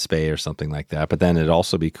with the spey or something like that. But then it'd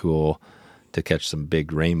also be cool to catch some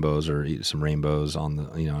big rainbows or eat some rainbows on the,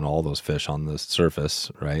 and all those fish on the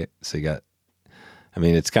surface, right? So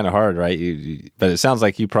it's kind of hard, right? But it sounds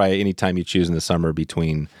like you probably, anytime you choose in the summer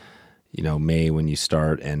between, May when you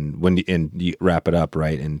start and you wrap it up,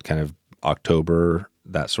 right? And kind of October,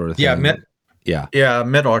 that sort of thing.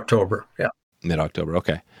 Mid-October. Yeah. Mid-October.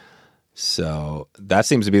 Okay. So that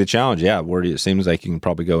seems to be the challenge. Yeah. It seems like you can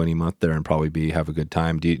probably go any month there and probably have a good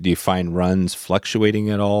time. Do you find runs fluctuating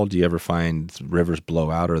at all? Do you ever find rivers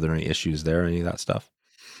blow out? Are there any issues there? Any of that stuff?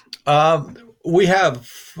 We have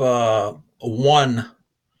one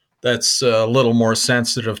that's a little more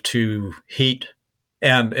sensitive to heat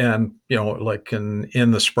and like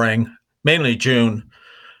in the spring, mainly June,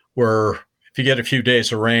 where if you get a few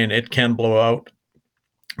days of rain, it can blow out.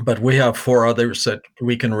 But we have 4 others that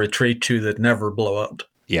we can retreat to that never blow out.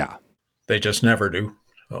 Yeah. They just never do.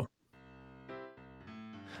 So.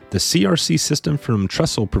 The CRC system from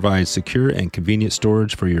Trestle provides secure and convenient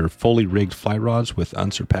storage for your fully rigged fly rods with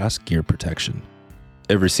unsurpassed gear protection.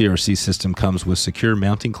 Every CRC system comes with secure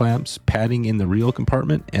mounting clamps, padding in the reel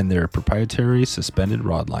compartment, and their proprietary suspended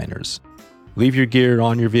rod liners. Leave your gear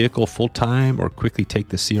on your vehicle full time or quickly take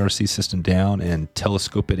the CRC system down and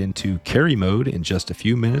telescope it into carry mode in just a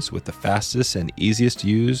few minutes with the fastest and easiest to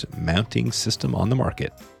use mounting system on the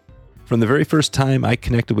market. From the very first time I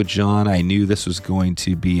connected with John, I knew this was going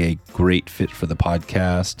to be a great fit for the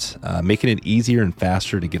podcast. Making it easier and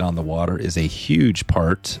faster to get on the water is a huge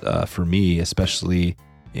part for me, especially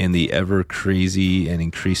in the ever crazy and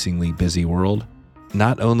increasingly busy world.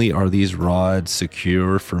 Not only are these rods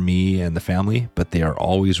secure for me and the family, but they are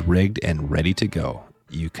always rigged and ready to go.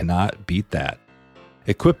 You cannot beat that.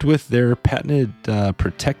 Equipped with their patented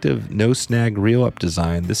protective no-snag reel-up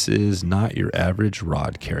design, this is not your average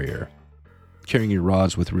rod carrier. Carrying your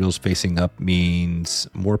rods with reels facing up means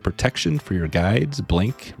more protection for your guides,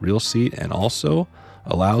 blink, reel seat, and also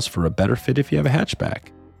allows for a better fit if you have a hatchback.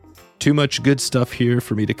 Too much good stuff here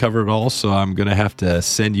for me to cover it all, so I'm going to have to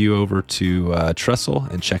send you over to Trestle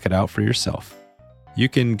and check it out for yourself. You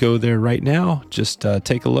can go there right now. Just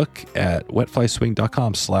take a look at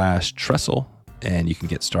wetflyswing.com/Trestle, and you can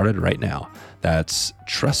get started right now. That's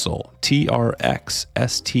Trestle, TRXSTLE.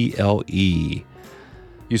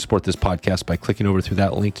 You support this podcast by clicking over through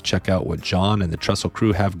that link to check out what John and the Trestle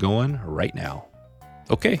crew have going right now.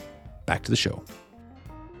 Okay, back to the show.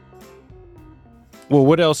 Well,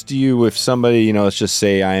 what else do you, if somebody, let's just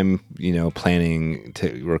say I'm, planning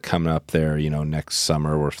to, we're coming up there, next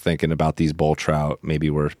summer, we're thinking about these bull trout, maybe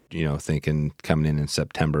we're, thinking coming in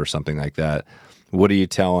September or something like that. What are you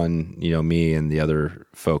telling, me and the other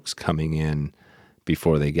folks coming in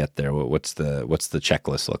before they get there? What's the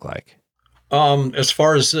checklist look like? As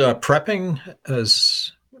far as prepping,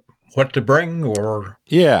 as what to bring or?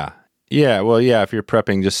 Yeah. Well, if you're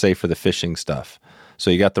prepping, just say for the fishing stuff. So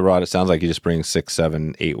you got the rod. It sounds like you just bring 6,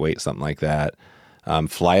 7, 8 weight, something like that.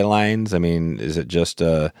 Fly lines. Is it just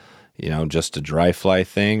a dry fly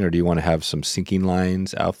thing, or do you want to have some sinking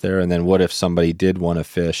lines out there? And then what if somebody did want to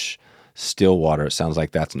fish still water? It sounds like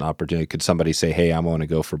that's an opportunity. Could somebody say, "Hey, I'm going to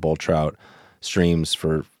go for bull trout streams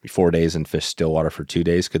for 4 days and fish still water for 2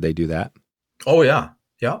 days"? Could they do that? Oh yeah.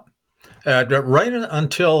 Right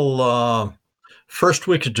until first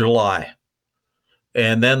week of July,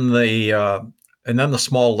 and then the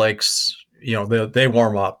small lakes, they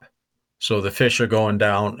warm up, so the fish are going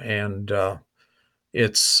down, and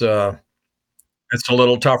it's a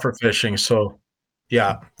little tougher fishing. So,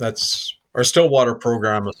 that's our stillwater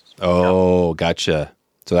program. Gotcha.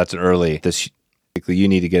 So that's an early. You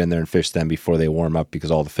need to get in there and fish them before they warm up,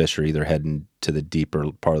 because all the fish are either heading to the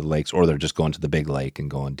deeper part of the lakes or they're just going to the big lake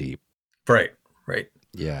and going deep. Right.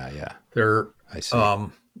 Yeah. They're I see.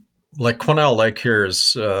 Like Quesnel Lake here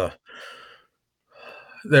is.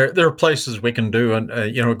 There are places we can do and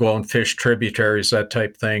go and fish tributaries, that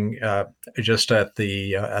type thing, just at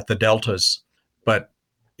the deltas. But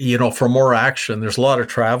for more action, there's a lot of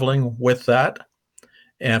traveling with that,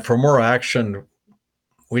 and for more action,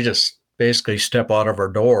 we just basically step out of our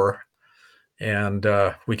door, and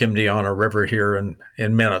we can be on a river here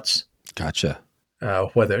in minutes. Gotcha.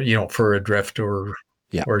 Whether for a drift or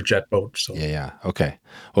a jet boat. So yeah. Okay.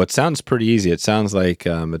 Well, it sounds pretty easy. It sounds like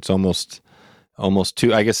it's almost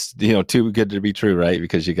too, I guess, too good to be true, right?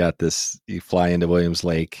 Because you got this, you fly into Williams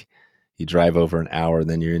Lake, you drive over an hour,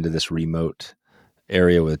 then you're into this remote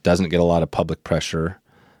area where it doesn't get a lot of public pressure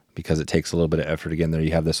because it takes a little bit of effort to get in there.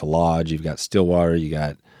 You have this lodge, you've got Stillwater, you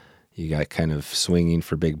got kind of swinging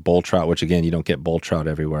for big bull trout, which again, you don't get bull trout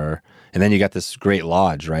everywhere. And then you got this great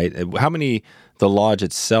lodge, right? The lodge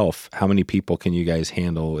itself, how many people can you guys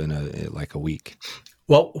handle in a week?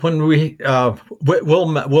 Well, when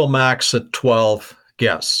we'll max at 12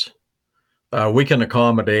 guests. We can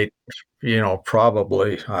accommodate,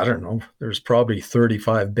 probably, I don't know, there's probably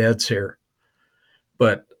 35 beds here.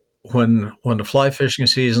 But when the fly fishing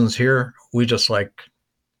season's here, we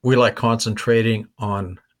like concentrating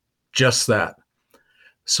on just that.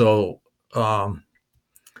 So the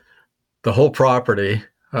whole property,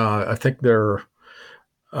 I think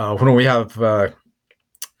when we have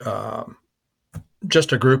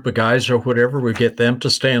just a group of guys or whatever, we get them to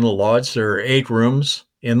stay in the lodge. There are 8 rooms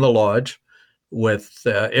in the lodge, with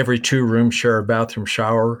every 2 rooms share a bathroom,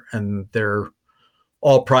 shower, and they're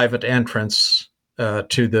all private entrance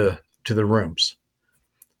to the rooms,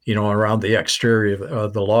 around the exterior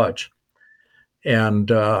of the lodge. And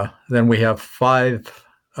then we have 5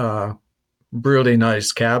 really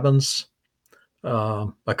nice cabins,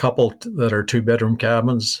 a couple that are 2-bedroom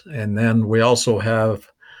cabins, and then we also have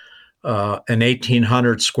an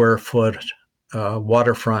 1,800 square foot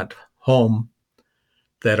waterfront home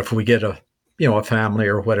that if we get a family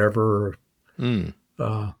or whatever,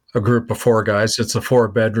 a group of 4 guys, it's a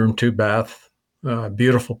 4-bedroom, 2-bath,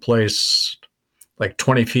 beautiful place, like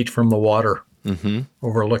 20 feet from the water,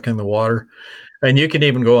 overlooking the water. And you can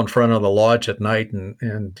even go in front of the lodge at night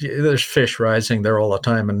and there's fish rising there all the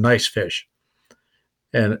time, and nice fish.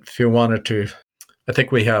 And if you wanted to, I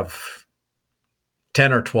think we have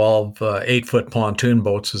 10 or 12 8-foot pontoon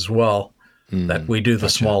boats as well that we do the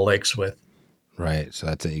small lakes with. Right. So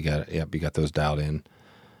that's it. You got those dialed in.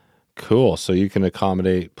 Cool. So you can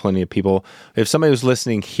accommodate plenty of people. If somebody was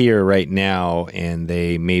listening here right now and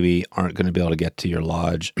they maybe aren't going to be able to get to your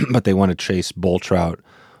lodge, but they want to chase bull trout,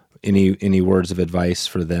 any words of advice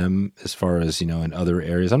for them as far as, in other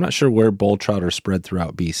areas? I'm not sure where bull trout are spread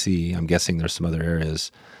throughout BC. I'm guessing there's some other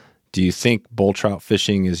areas. Do you think bull trout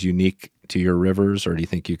fishing is unique to your rivers, or do you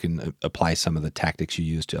think you can apply some of the tactics you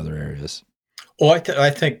use to other areas? Well, I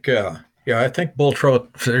think bull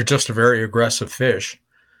trout, they're just a very aggressive fish.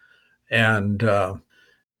 And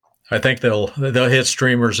I think they'll hit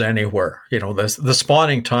streamers anywhere. The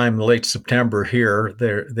spawning time, late September here,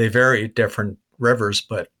 they vary at different rivers,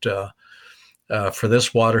 but for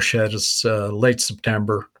this watershed, it's late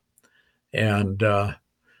September. And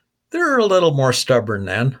they're a little more stubborn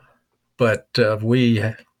then, but we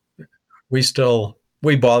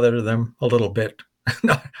bother them a little bit.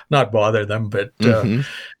 Not bother them, but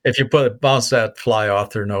if you bounce that fly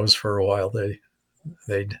off their nose for a while, they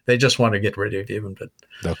just want to get rid of you, but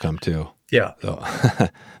they'll come too. Yeah,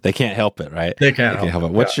 they can't help it, right? They can't help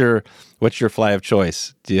it. What's your fly of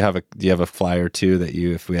choice? Do you have a fly or two that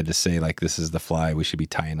if we had to say like this is the fly we should be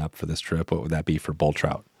tying up for this trip, what would that be for bull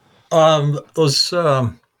trout? Those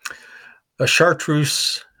a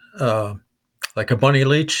chartreuse, like a bunny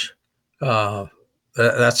leech.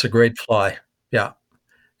 That's a great fly. Yeah,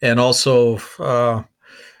 and also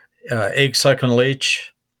egg sucking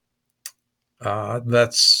leech.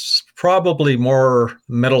 That's probably more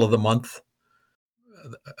middle of the month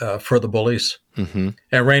for the bullies. And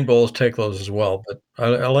rainbows take those as well. But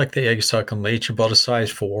I like the egg sucking leech, about a size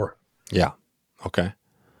 4. Yeah. Okay.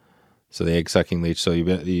 So the egg sucking leech. So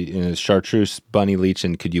in a chartreuse bunny leech,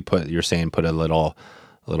 and could you put a little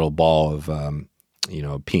ball of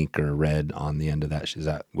pink or red on the end of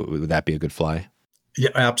that? Would that be a good fly?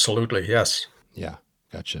 Yeah, absolutely. Yes. Yeah.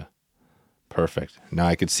 Gotcha. Perfect. Now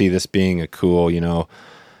I could see this being a cool, we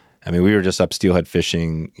were just up steelhead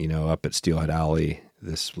fishing, up at Steelhead Alley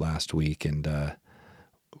this last week, and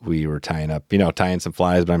we were tying some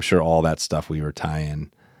flies, but I'm sure all that stuff we were tying.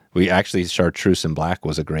 We actually, chartreuse and black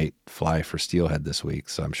was a great fly for steelhead this week,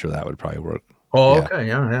 so I'm sure that would probably work. Oh, yeah. Okay.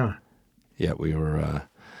 Yeah. Yeah, we were...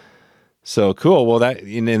 So cool. Well,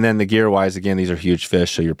 and then the gear wise, again, these are huge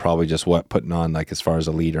fish. So you're probably just putting on like as far as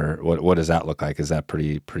a leader. What does that look like? Is that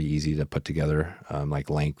pretty easy to put together,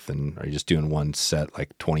 like length? And are you just doing one set,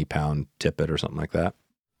 like 20-pound tippet or something like that?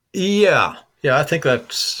 Yeah. I think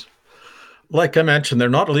that's, like I mentioned, they're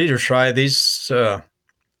not leader shy. These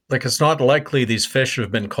it's not likely these fish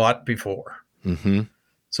have been caught before.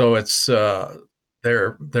 So it's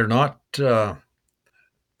they're not.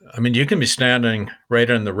 You can be standing right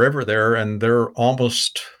in the river there, and they're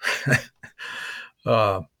almost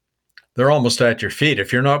at your feet.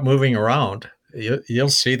 If you're not moving around, you'll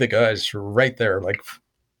see the guys right there, like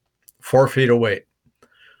 4 feet away.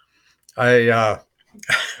 I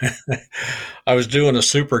was doing a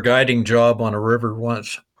super guiding job on a river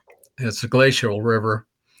once. It's a glacial river,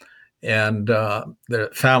 and the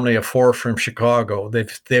family of 4 from Chicago.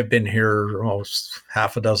 They've been here almost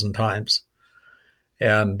half a dozen times.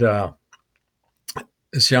 And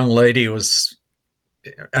this young lady was,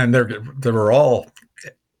 and they were all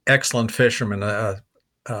excellent fishermen.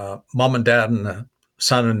 mom and dad and a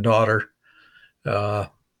son and daughter. I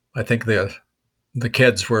think the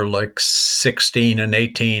kids were like 16 and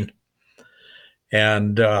 18.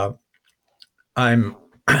 And I'm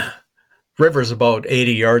river's about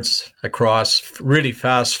 80 yards across, really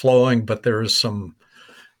fast flowing, but there's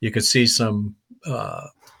you could see some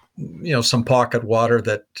some pocket water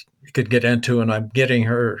that you could get into, and I'm getting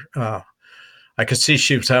her. I could see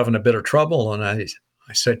she was having a bit of trouble, and I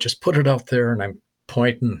said, just put it out there, and I'm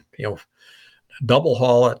pointing, double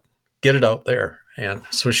haul it, get it out there. And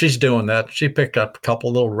so she's doing that. She picked up a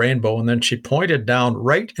couple little rainbow, and then she pointed down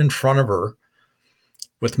right in front of her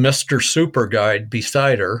with Mr. Super Guide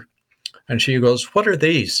beside her. And she goes, what are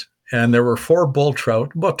these? And there were 4 bull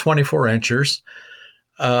trout, about 24 inches,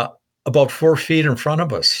 about 4 feet in front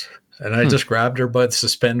of us. And I just grabbed her by the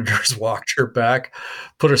suspenders, walked her back,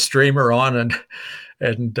 put a streamer on,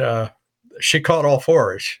 and she caught all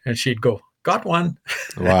 4. And she'd go, got one.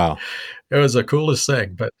 Wow. It was the coolest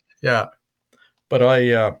thing. But yeah. But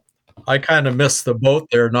I kind of missed the boat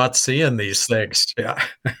there, not seeing these things. Yeah.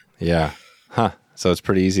 Yeah. Huh. So it's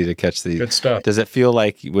pretty easy to catch these. Good stuff. Does it feel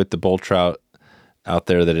like with the bull trout out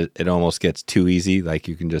there that it almost gets too easy? Like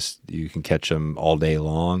you can catch them all day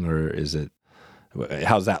long, or is it,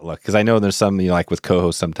 how's that look? Because I know there's some, like with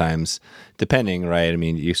coho sometimes, depending, right? I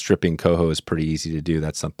mean, stripping coho is pretty easy to do.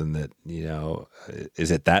 That's something that,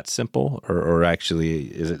 is it that simple, or actually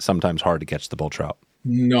is it sometimes hard to catch the bull trout?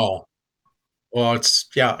 No. Well, it's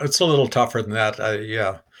a little tougher than that.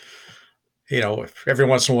 Yeah. Every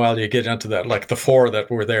once in a while you get into that, like the 4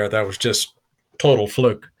 that were there, that was just total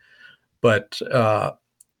fluke. But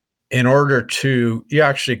in order you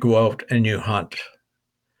actually go out and you hunt.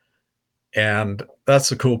 And that's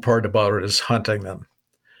the cool part about it, is hunting them.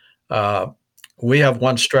 We have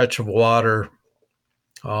one stretch of water.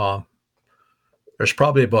 There's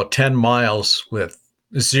probably about 10 miles with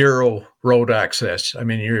 0 road access. I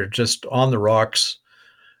mean, you're just on the rocks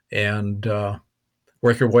and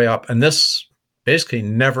work your way up. And this basically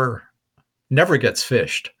never gets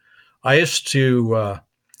fished. I used to,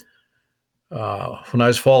 when I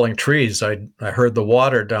was falling trees, I heard the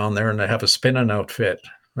water down there, and I have a spinning outfit.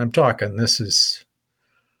 I'm talking, this is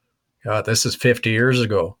 50 years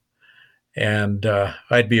ago. And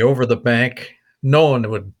I'd be over the bank. No one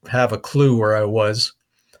would have a clue where I was.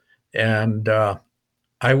 And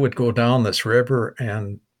I would go down this river,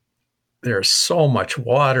 and there's so much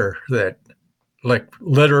water that like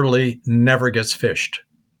literally never gets fished.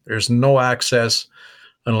 There's no access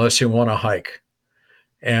unless you want to hike.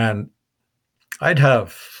 And I'd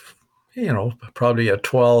have, probably a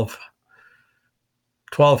 12,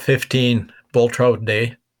 15 bull trout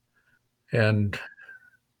day, and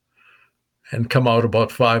come out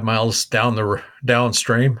about 5 miles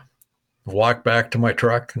downstream, walk back to my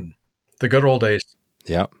truck, and the good old days.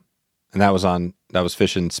 Yep. And that was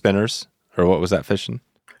fishing spinners, or what was that fishing?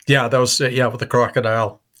 Yeah, that was, with the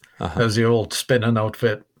crocodile. Uh-huh. That was the old spinning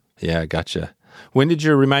outfit. Yeah, gotcha. When did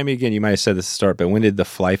remind me again, you might have said this at the start, but when did the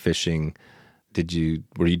fly fishing,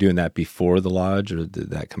 were you doing that before the lodge, or did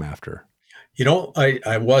that come after?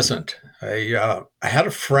 I wasn't. I had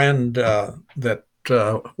a friend that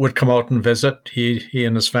would come out and visit. He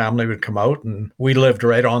and his family would come out, and we lived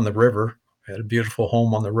right on the river. We had a beautiful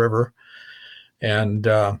home on the river. And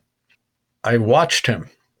I watched him.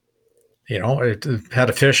 It had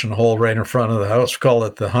a fishing hole right in front of the house. We call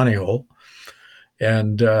it the honey hole.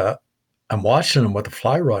 And I'm watching him with the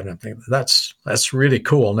fly rod, and I'm thinking, that's really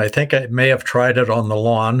cool. And I think I may have tried it on the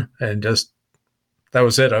lawn, and just, that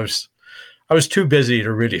was it. I was too busy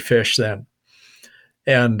to really fish then.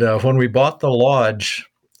 And when we bought the lodge,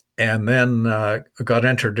 and then got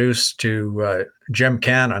introduced to Jim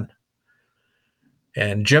Cannon,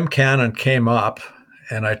 and Jim Cannon came up,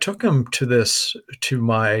 and I took him to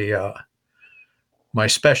my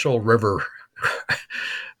special river,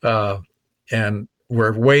 and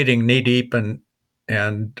we're wading knee deep, and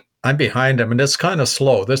I'm behind him, and it's kind of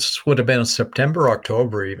slow. This would have been in September,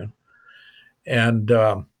 October even. And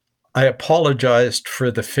I apologized for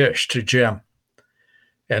the fish to Jim.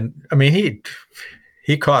 And I mean,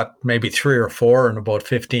 he caught maybe 3 or 4 in about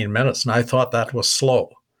 15 minutes, and I thought that was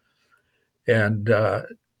slow. And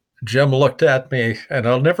Jim looked at me, and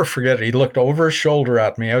I'll never forget it. He looked over his shoulder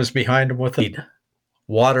at me. I was behind him with a lead.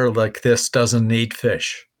 Water like this doesn't need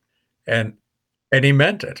fish. And he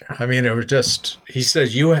meant it. I mean, it was just, he said,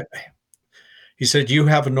 you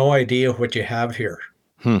have no idea what you have here.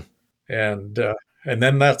 And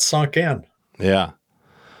then that sunk in. Yeah.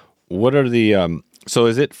 What are the, so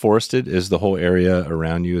is it forested? Is the whole area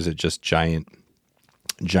around you, is it just giant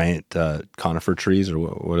conifer trees, or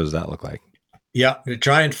what does that look like? Yeah,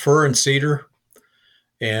 giant fir and cedar.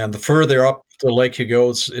 And the further up the lake you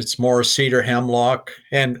go, it's more cedar, hemlock,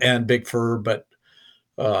 and big fir, but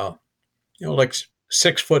like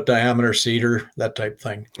 6-foot diameter cedar, that type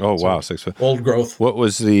thing. Oh, So, wow, 6 foot. Old growth. What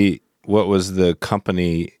was the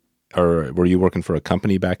company, or were you working for a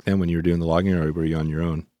company back then when you were doing the logging, or were you on your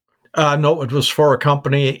own? No, it was for a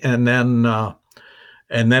company, and then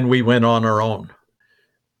we went on our own.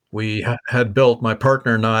 We had built, my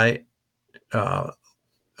partner and I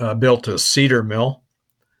built a cedar mill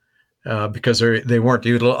because they weren't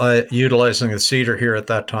utilizing the cedar here at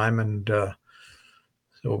that time, and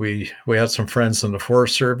so we had some friends in the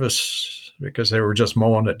Forest Service because they were just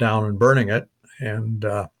mowing it down and burning it, and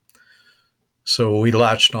so we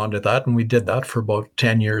latched onto that, and we did that for about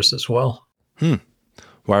 10 years as well.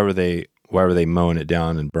 Why were they mowing it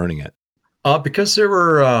down and burning it? Because there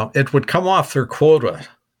were it would come off their quota,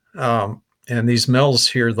 and these mills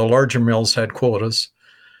here, the larger mills, had quotas,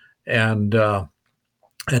 and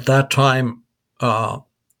at that time,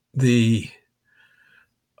 the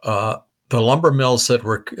lumber mills that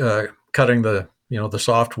were cutting the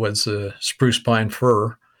softwoods, the spruce, pine,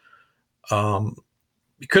 fir,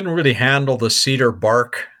 you couldn't really handle the cedar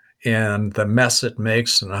bark and the mess it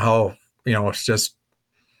makes, and how it's just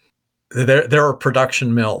there are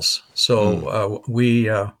production mills. So we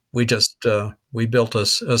built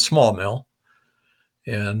a small mill,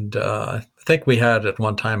 and I think we had at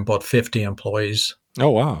one time about 50 employees. Oh,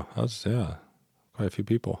 wow. That's, quite a few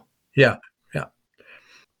people. Yeah.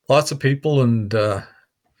 Lots of people, and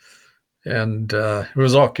it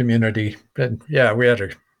was all community. And yeah, we had a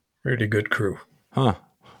really good crew. Huh.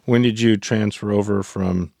 When did you transfer over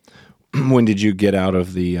from, when did you get out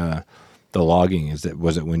of the logging?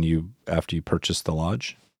 Was it after you purchased the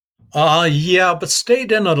lodge? Yeah, but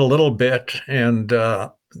stayed in it a little bit, and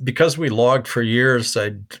because we logged for years,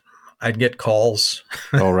 I'd get calls.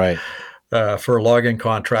 Oh, right. For logging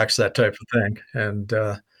contracts, that type of thing, and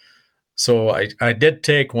so I did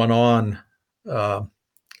take one on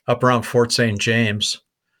up around Fort St. James,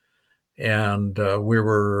 and we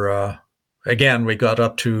were again, we got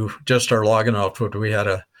up to just our logging output. We had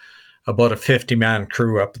about a 50-man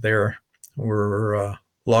crew up there. We were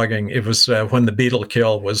logging. It was when the beetle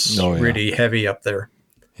kill was really heavy up there.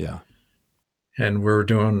 Yeah. And we were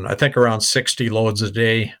doing, I think, around 60 loads a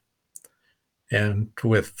day, and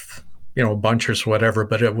with bunchers, whatever.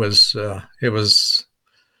 But it was a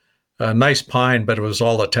nice pine, but it was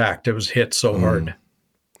all attacked. It was hit so hard.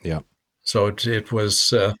 Yeah. So it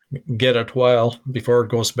was get it while before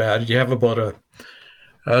it goes bad. You have about a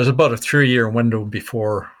 3-year window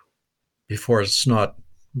before it's not,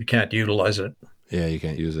 you can't utilize it. Yeah, you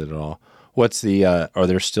can't use it at all. What's the are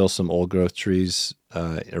there still some old growth trees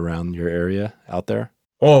around your area out there?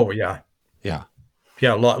 Oh, yeah. Yeah.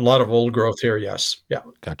 Yeah, a lot of old growth here, yes. Yeah.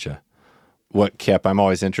 Gotcha. I'm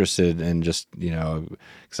always interested in just,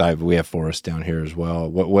 because we have forests down here as well.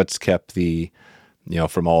 What's kept the,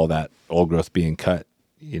 from all that old growth being cut,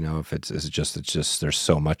 if it's just there's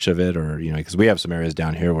so much of it, or, because we have some areas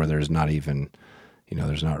down here where there's not even,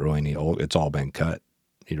 there's not really any old, it's all been cut,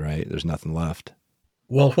 right? There's nothing left.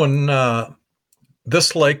 Well, when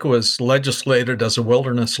this lake was legislated as a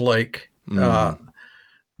wilderness lake,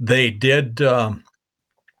 they did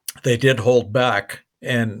hold back,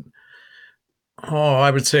 and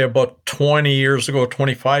I would say about 20 years ago,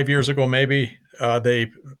 25 years ago, maybe,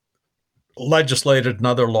 they legislated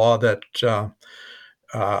another law that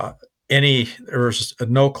there's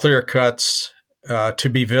no clear cuts to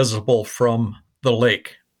be visible from the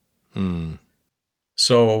lake.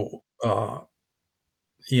 So, all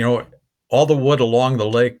the wood along the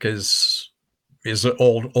lake is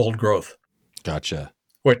old growth. Gotcha.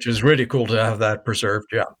 Which is really cool to have that preserved.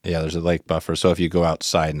 Yeah. Yeah. There's a lake buffer. So if you go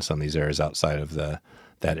outside in some of these areas outside of that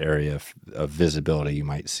area of visibility, you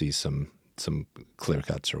might see some clear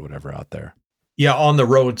cuts or whatever out there. Yeah. On the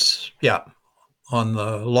roads. Yeah. On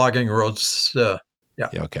the logging roads. Yeah.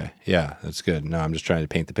 Okay. Yeah. That's good. No, I'm just trying to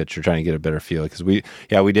paint the picture, trying to get a better feel, because we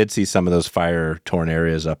did see some of those fire torn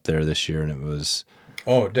areas up there this year, and it was,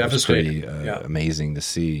 devastating. It was pretty amazing to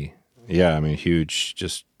see. Yeah. I mean, huge,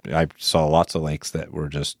 just, I saw lots of lakes that were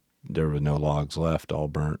just, there were no logs left, all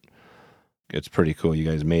burnt. It's pretty cool. You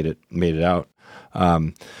guys made it out.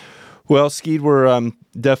 Well, Skeed, we're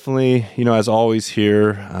definitely, as always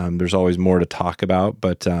here, there's always more to talk about,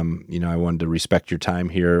 but, I wanted to respect your time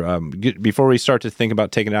here. Before we start to think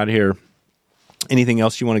about taking it out of here, anything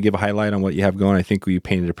else you want to give a highlight on what you have going? I think we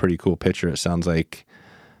painted a pretty cool picture. It sounds like,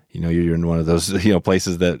 you're in one of those,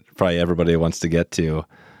 places that probably everybody wants to get to.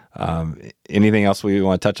 Anything else we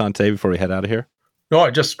want to touch on today before we head out of here? No,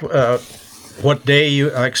 I just what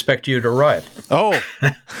day I expect you to arrive. Oh,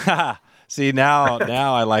 See, now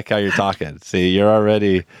I like how you're talking. See, you're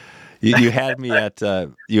already, you had me at,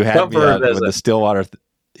 when the Stillwater,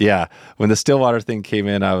 when the Stillwater thing came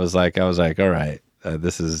in, I was like, all right,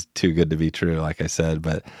 this is too good to be true, like I said.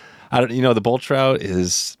 But the bull trout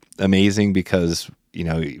is amazing because,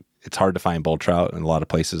 it's hard to find bull trout in a lot of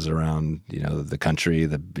places around, the country,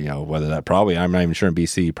 whether that probably, I'm not even sure in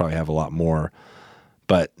BC, you probably have a lot more.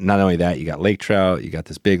 But not only that, you got lake trout, you got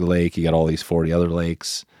this big lake, you got all these 40 other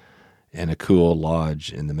lakes, and a cool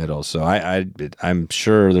lodge in the middle. So I'm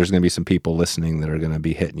sure there's going to be some people listening that are going to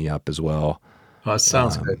be hitting you up as well. Oh, that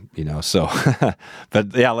sounds good. So,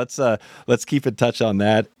 but yeah, let's keep in touch on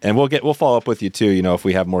that, and we'll follow up with you too. If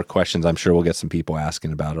we have more questions, I'm sure we'll get some people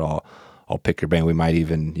asking about it. I'll pick your brain. We might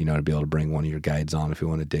even, be able to bring one of your guides on if we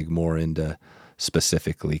want to dig more into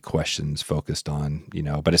specifically questions focused on,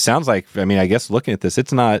 but it sounds like, I guess looking at this,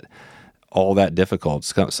 it's not all that difficult.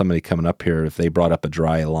 Somebody coming up here, if they brought up a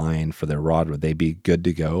dry line for their rod, would they be good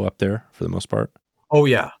to go up there for the most part? Oh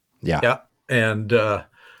yeah. Yeah. And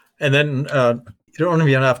then you don't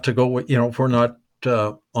even have to go, if we're not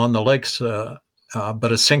on the lakes, but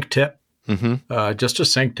a sink tip, just a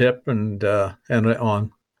sink tip and put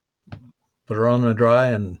her on a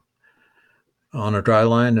dry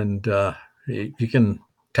line, and you can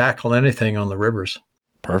tackle anything on the rivers.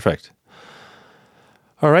 Perfect.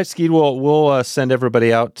 All right, Skeed, we'll send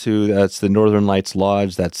everybody out to, that's the Northern Lights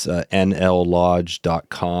Lodge. That's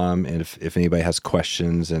nllodge.com. And if anybody has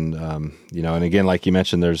questions and, and again, like you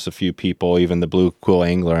mentioned, there's a few people, even the Blue Quill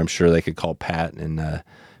Angler, I'm sure they could call Pat and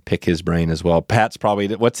pick his brain as well. Pat's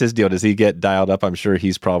probably, what's his deal? Does he get dialed up? I'm sure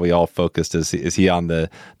he's probably all focused. Is he on the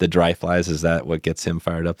dry flies? Is that what gets him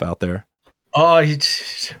fired up out there? Oh,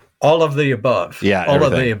 all of the above. Yeah, all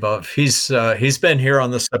everything. Of the above. He's been here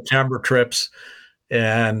on the September trips,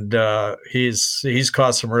 and he's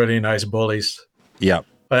caught some really nice bullies. Yeah.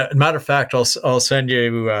 Matter of fact, I'll send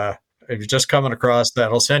you. If you're just coming across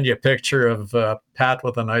that, I'll send you a picture of Pat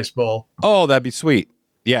with a nice bull. Oh, that'd be sweet.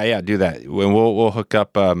 Yeah, do that. We'll hook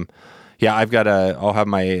up. I'll have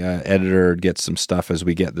my editor get some stuff as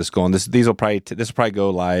we get this going. This will probably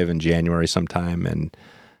go live in January sometime, and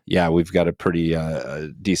yeah, we've got a pretty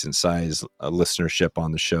decent size listenership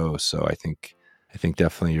on the show. So I think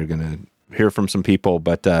definitely you're gonna hear from some people.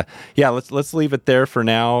 But let's leave it there for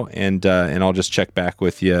now, and I'll just check back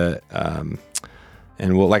with you. And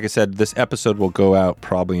like I said, this episode will go out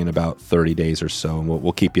probably in about 30 days or so, and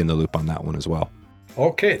we'll keep you in the loop on that one as well.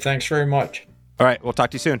 Okay, thanks very much. All right, we'll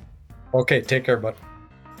talk to you soon. Okay, take care, bud.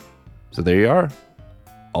 So there you are,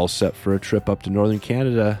 all set for a trip up to Northern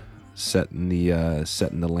Canada, setting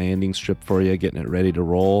the landing strip for you, getting it ready to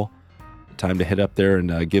roll. Time to head up there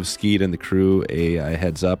and give Skeed and the crew a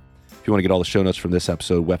heads up. If you want to get all the show notes from this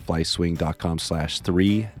episode,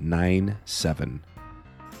 wetflyswing.com/397.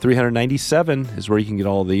 397 is where you can get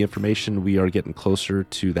all the information. We are getting closer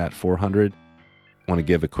to that 400. I want to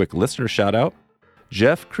give a quick listener shout out.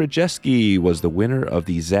 Jeff Krajewski was the winner of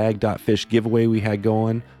the Zag.Fish giveaway we had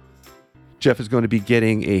going. Jeff is going to be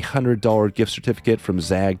getting a $100 gift certificate from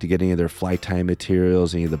Zag to get any of their fly tying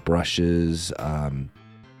materials, any of the brushes, any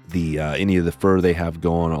of the fur they have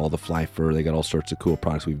going, all the fly fur. They got all sorts of cool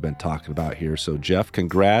products we've been talking about here. So Jeff,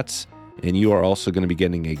 congrats. And you are also going to be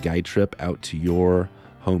getting a guide trip out to your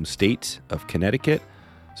home state of Connecticut.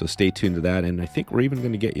 So stay tuned to that. And I think we're even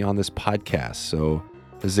going to get you on this podcast. So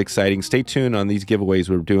this is exciting. Stay tuned on these giveaways.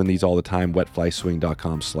 We're doing these all the time.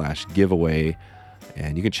 wetflyswing.com/giveaway.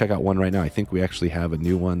 And you can check out one right now. I think we actually have a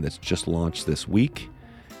new one that's just launched this week.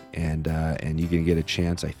 And you can get a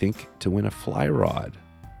chance, I think, to win a fly rod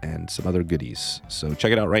and some other goodies. So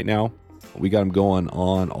check it out right now. We got them going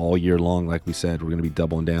on all year long. Like we said, we're going to be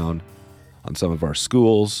doubling down on some of our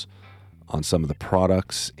schools, on some of the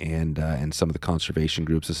products, and some of the conservation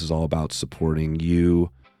groups. This is all about supporting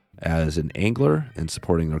you as an angler and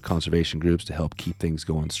supporting our conservation groups to help keep things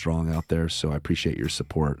going strong out there. So I appreciate your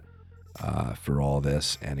support for all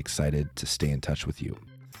this, and excited to stay in touch with you.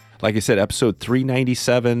 Like I said, episode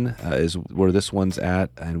 397 is where this one's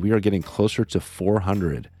at, and we are getting closer to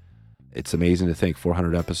 400. It's amazing to think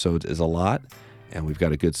 400 episodes is a lot, and we've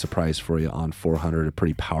got a good surprise for you on 400, a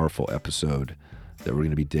pretty powerful episode that we're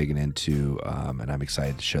going to be digging into, and I'm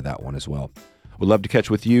excited to share that one as well. Would love to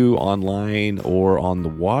catch with you online or on the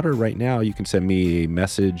water right now. You can send me a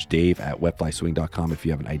message, dave@wetflyswing.com, if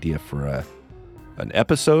you have an idea for an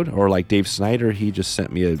episode, or like Dave Snyder, he just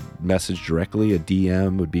sent me a message directly. A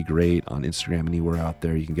DM would be great on Instagram, anywhere out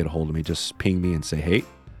there. You can get a hold of me. Just ping me and say, hey,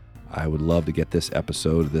 I would love to get this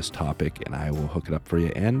episode, this topic, and I will hook it up for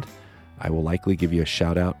you. And I will likely give you a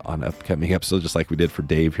shout out on upcoming episodes, just like we did for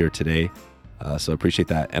Dave here today. So I appreciate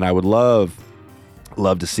that. And I would love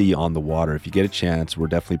love to see you on the water. If you get a chance, we're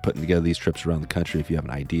definitely putting together these trips around the country. If you have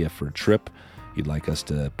an idea for a trip you'd like us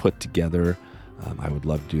to put together, I would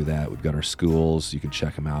love to do that. We've got our schools. You can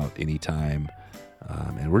check them out anytime.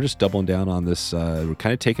 And we're just doubling down on this. We're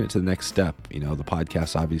kind of taking it to the next step. The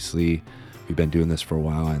podcast, obviously, we've been doing this for a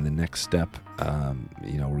while. And the next step, we're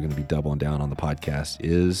going to be doubling down on the podcast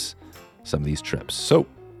is some of these trips. So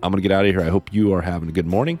I'm going to get out of here. I hope you are having a good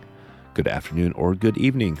morning, good afternoon, or good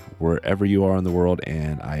evening, wherever you are in the world.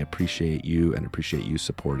 And I appreciate you and appreciate you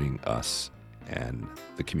supporting us and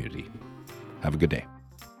the community. Have a good day.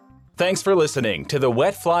 Thanks for listening to the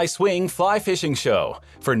Wet Fly Swing Fly Fishing Show.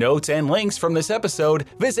 For notes and links from this episode,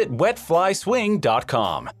 visit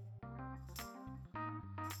wetflyswing.com.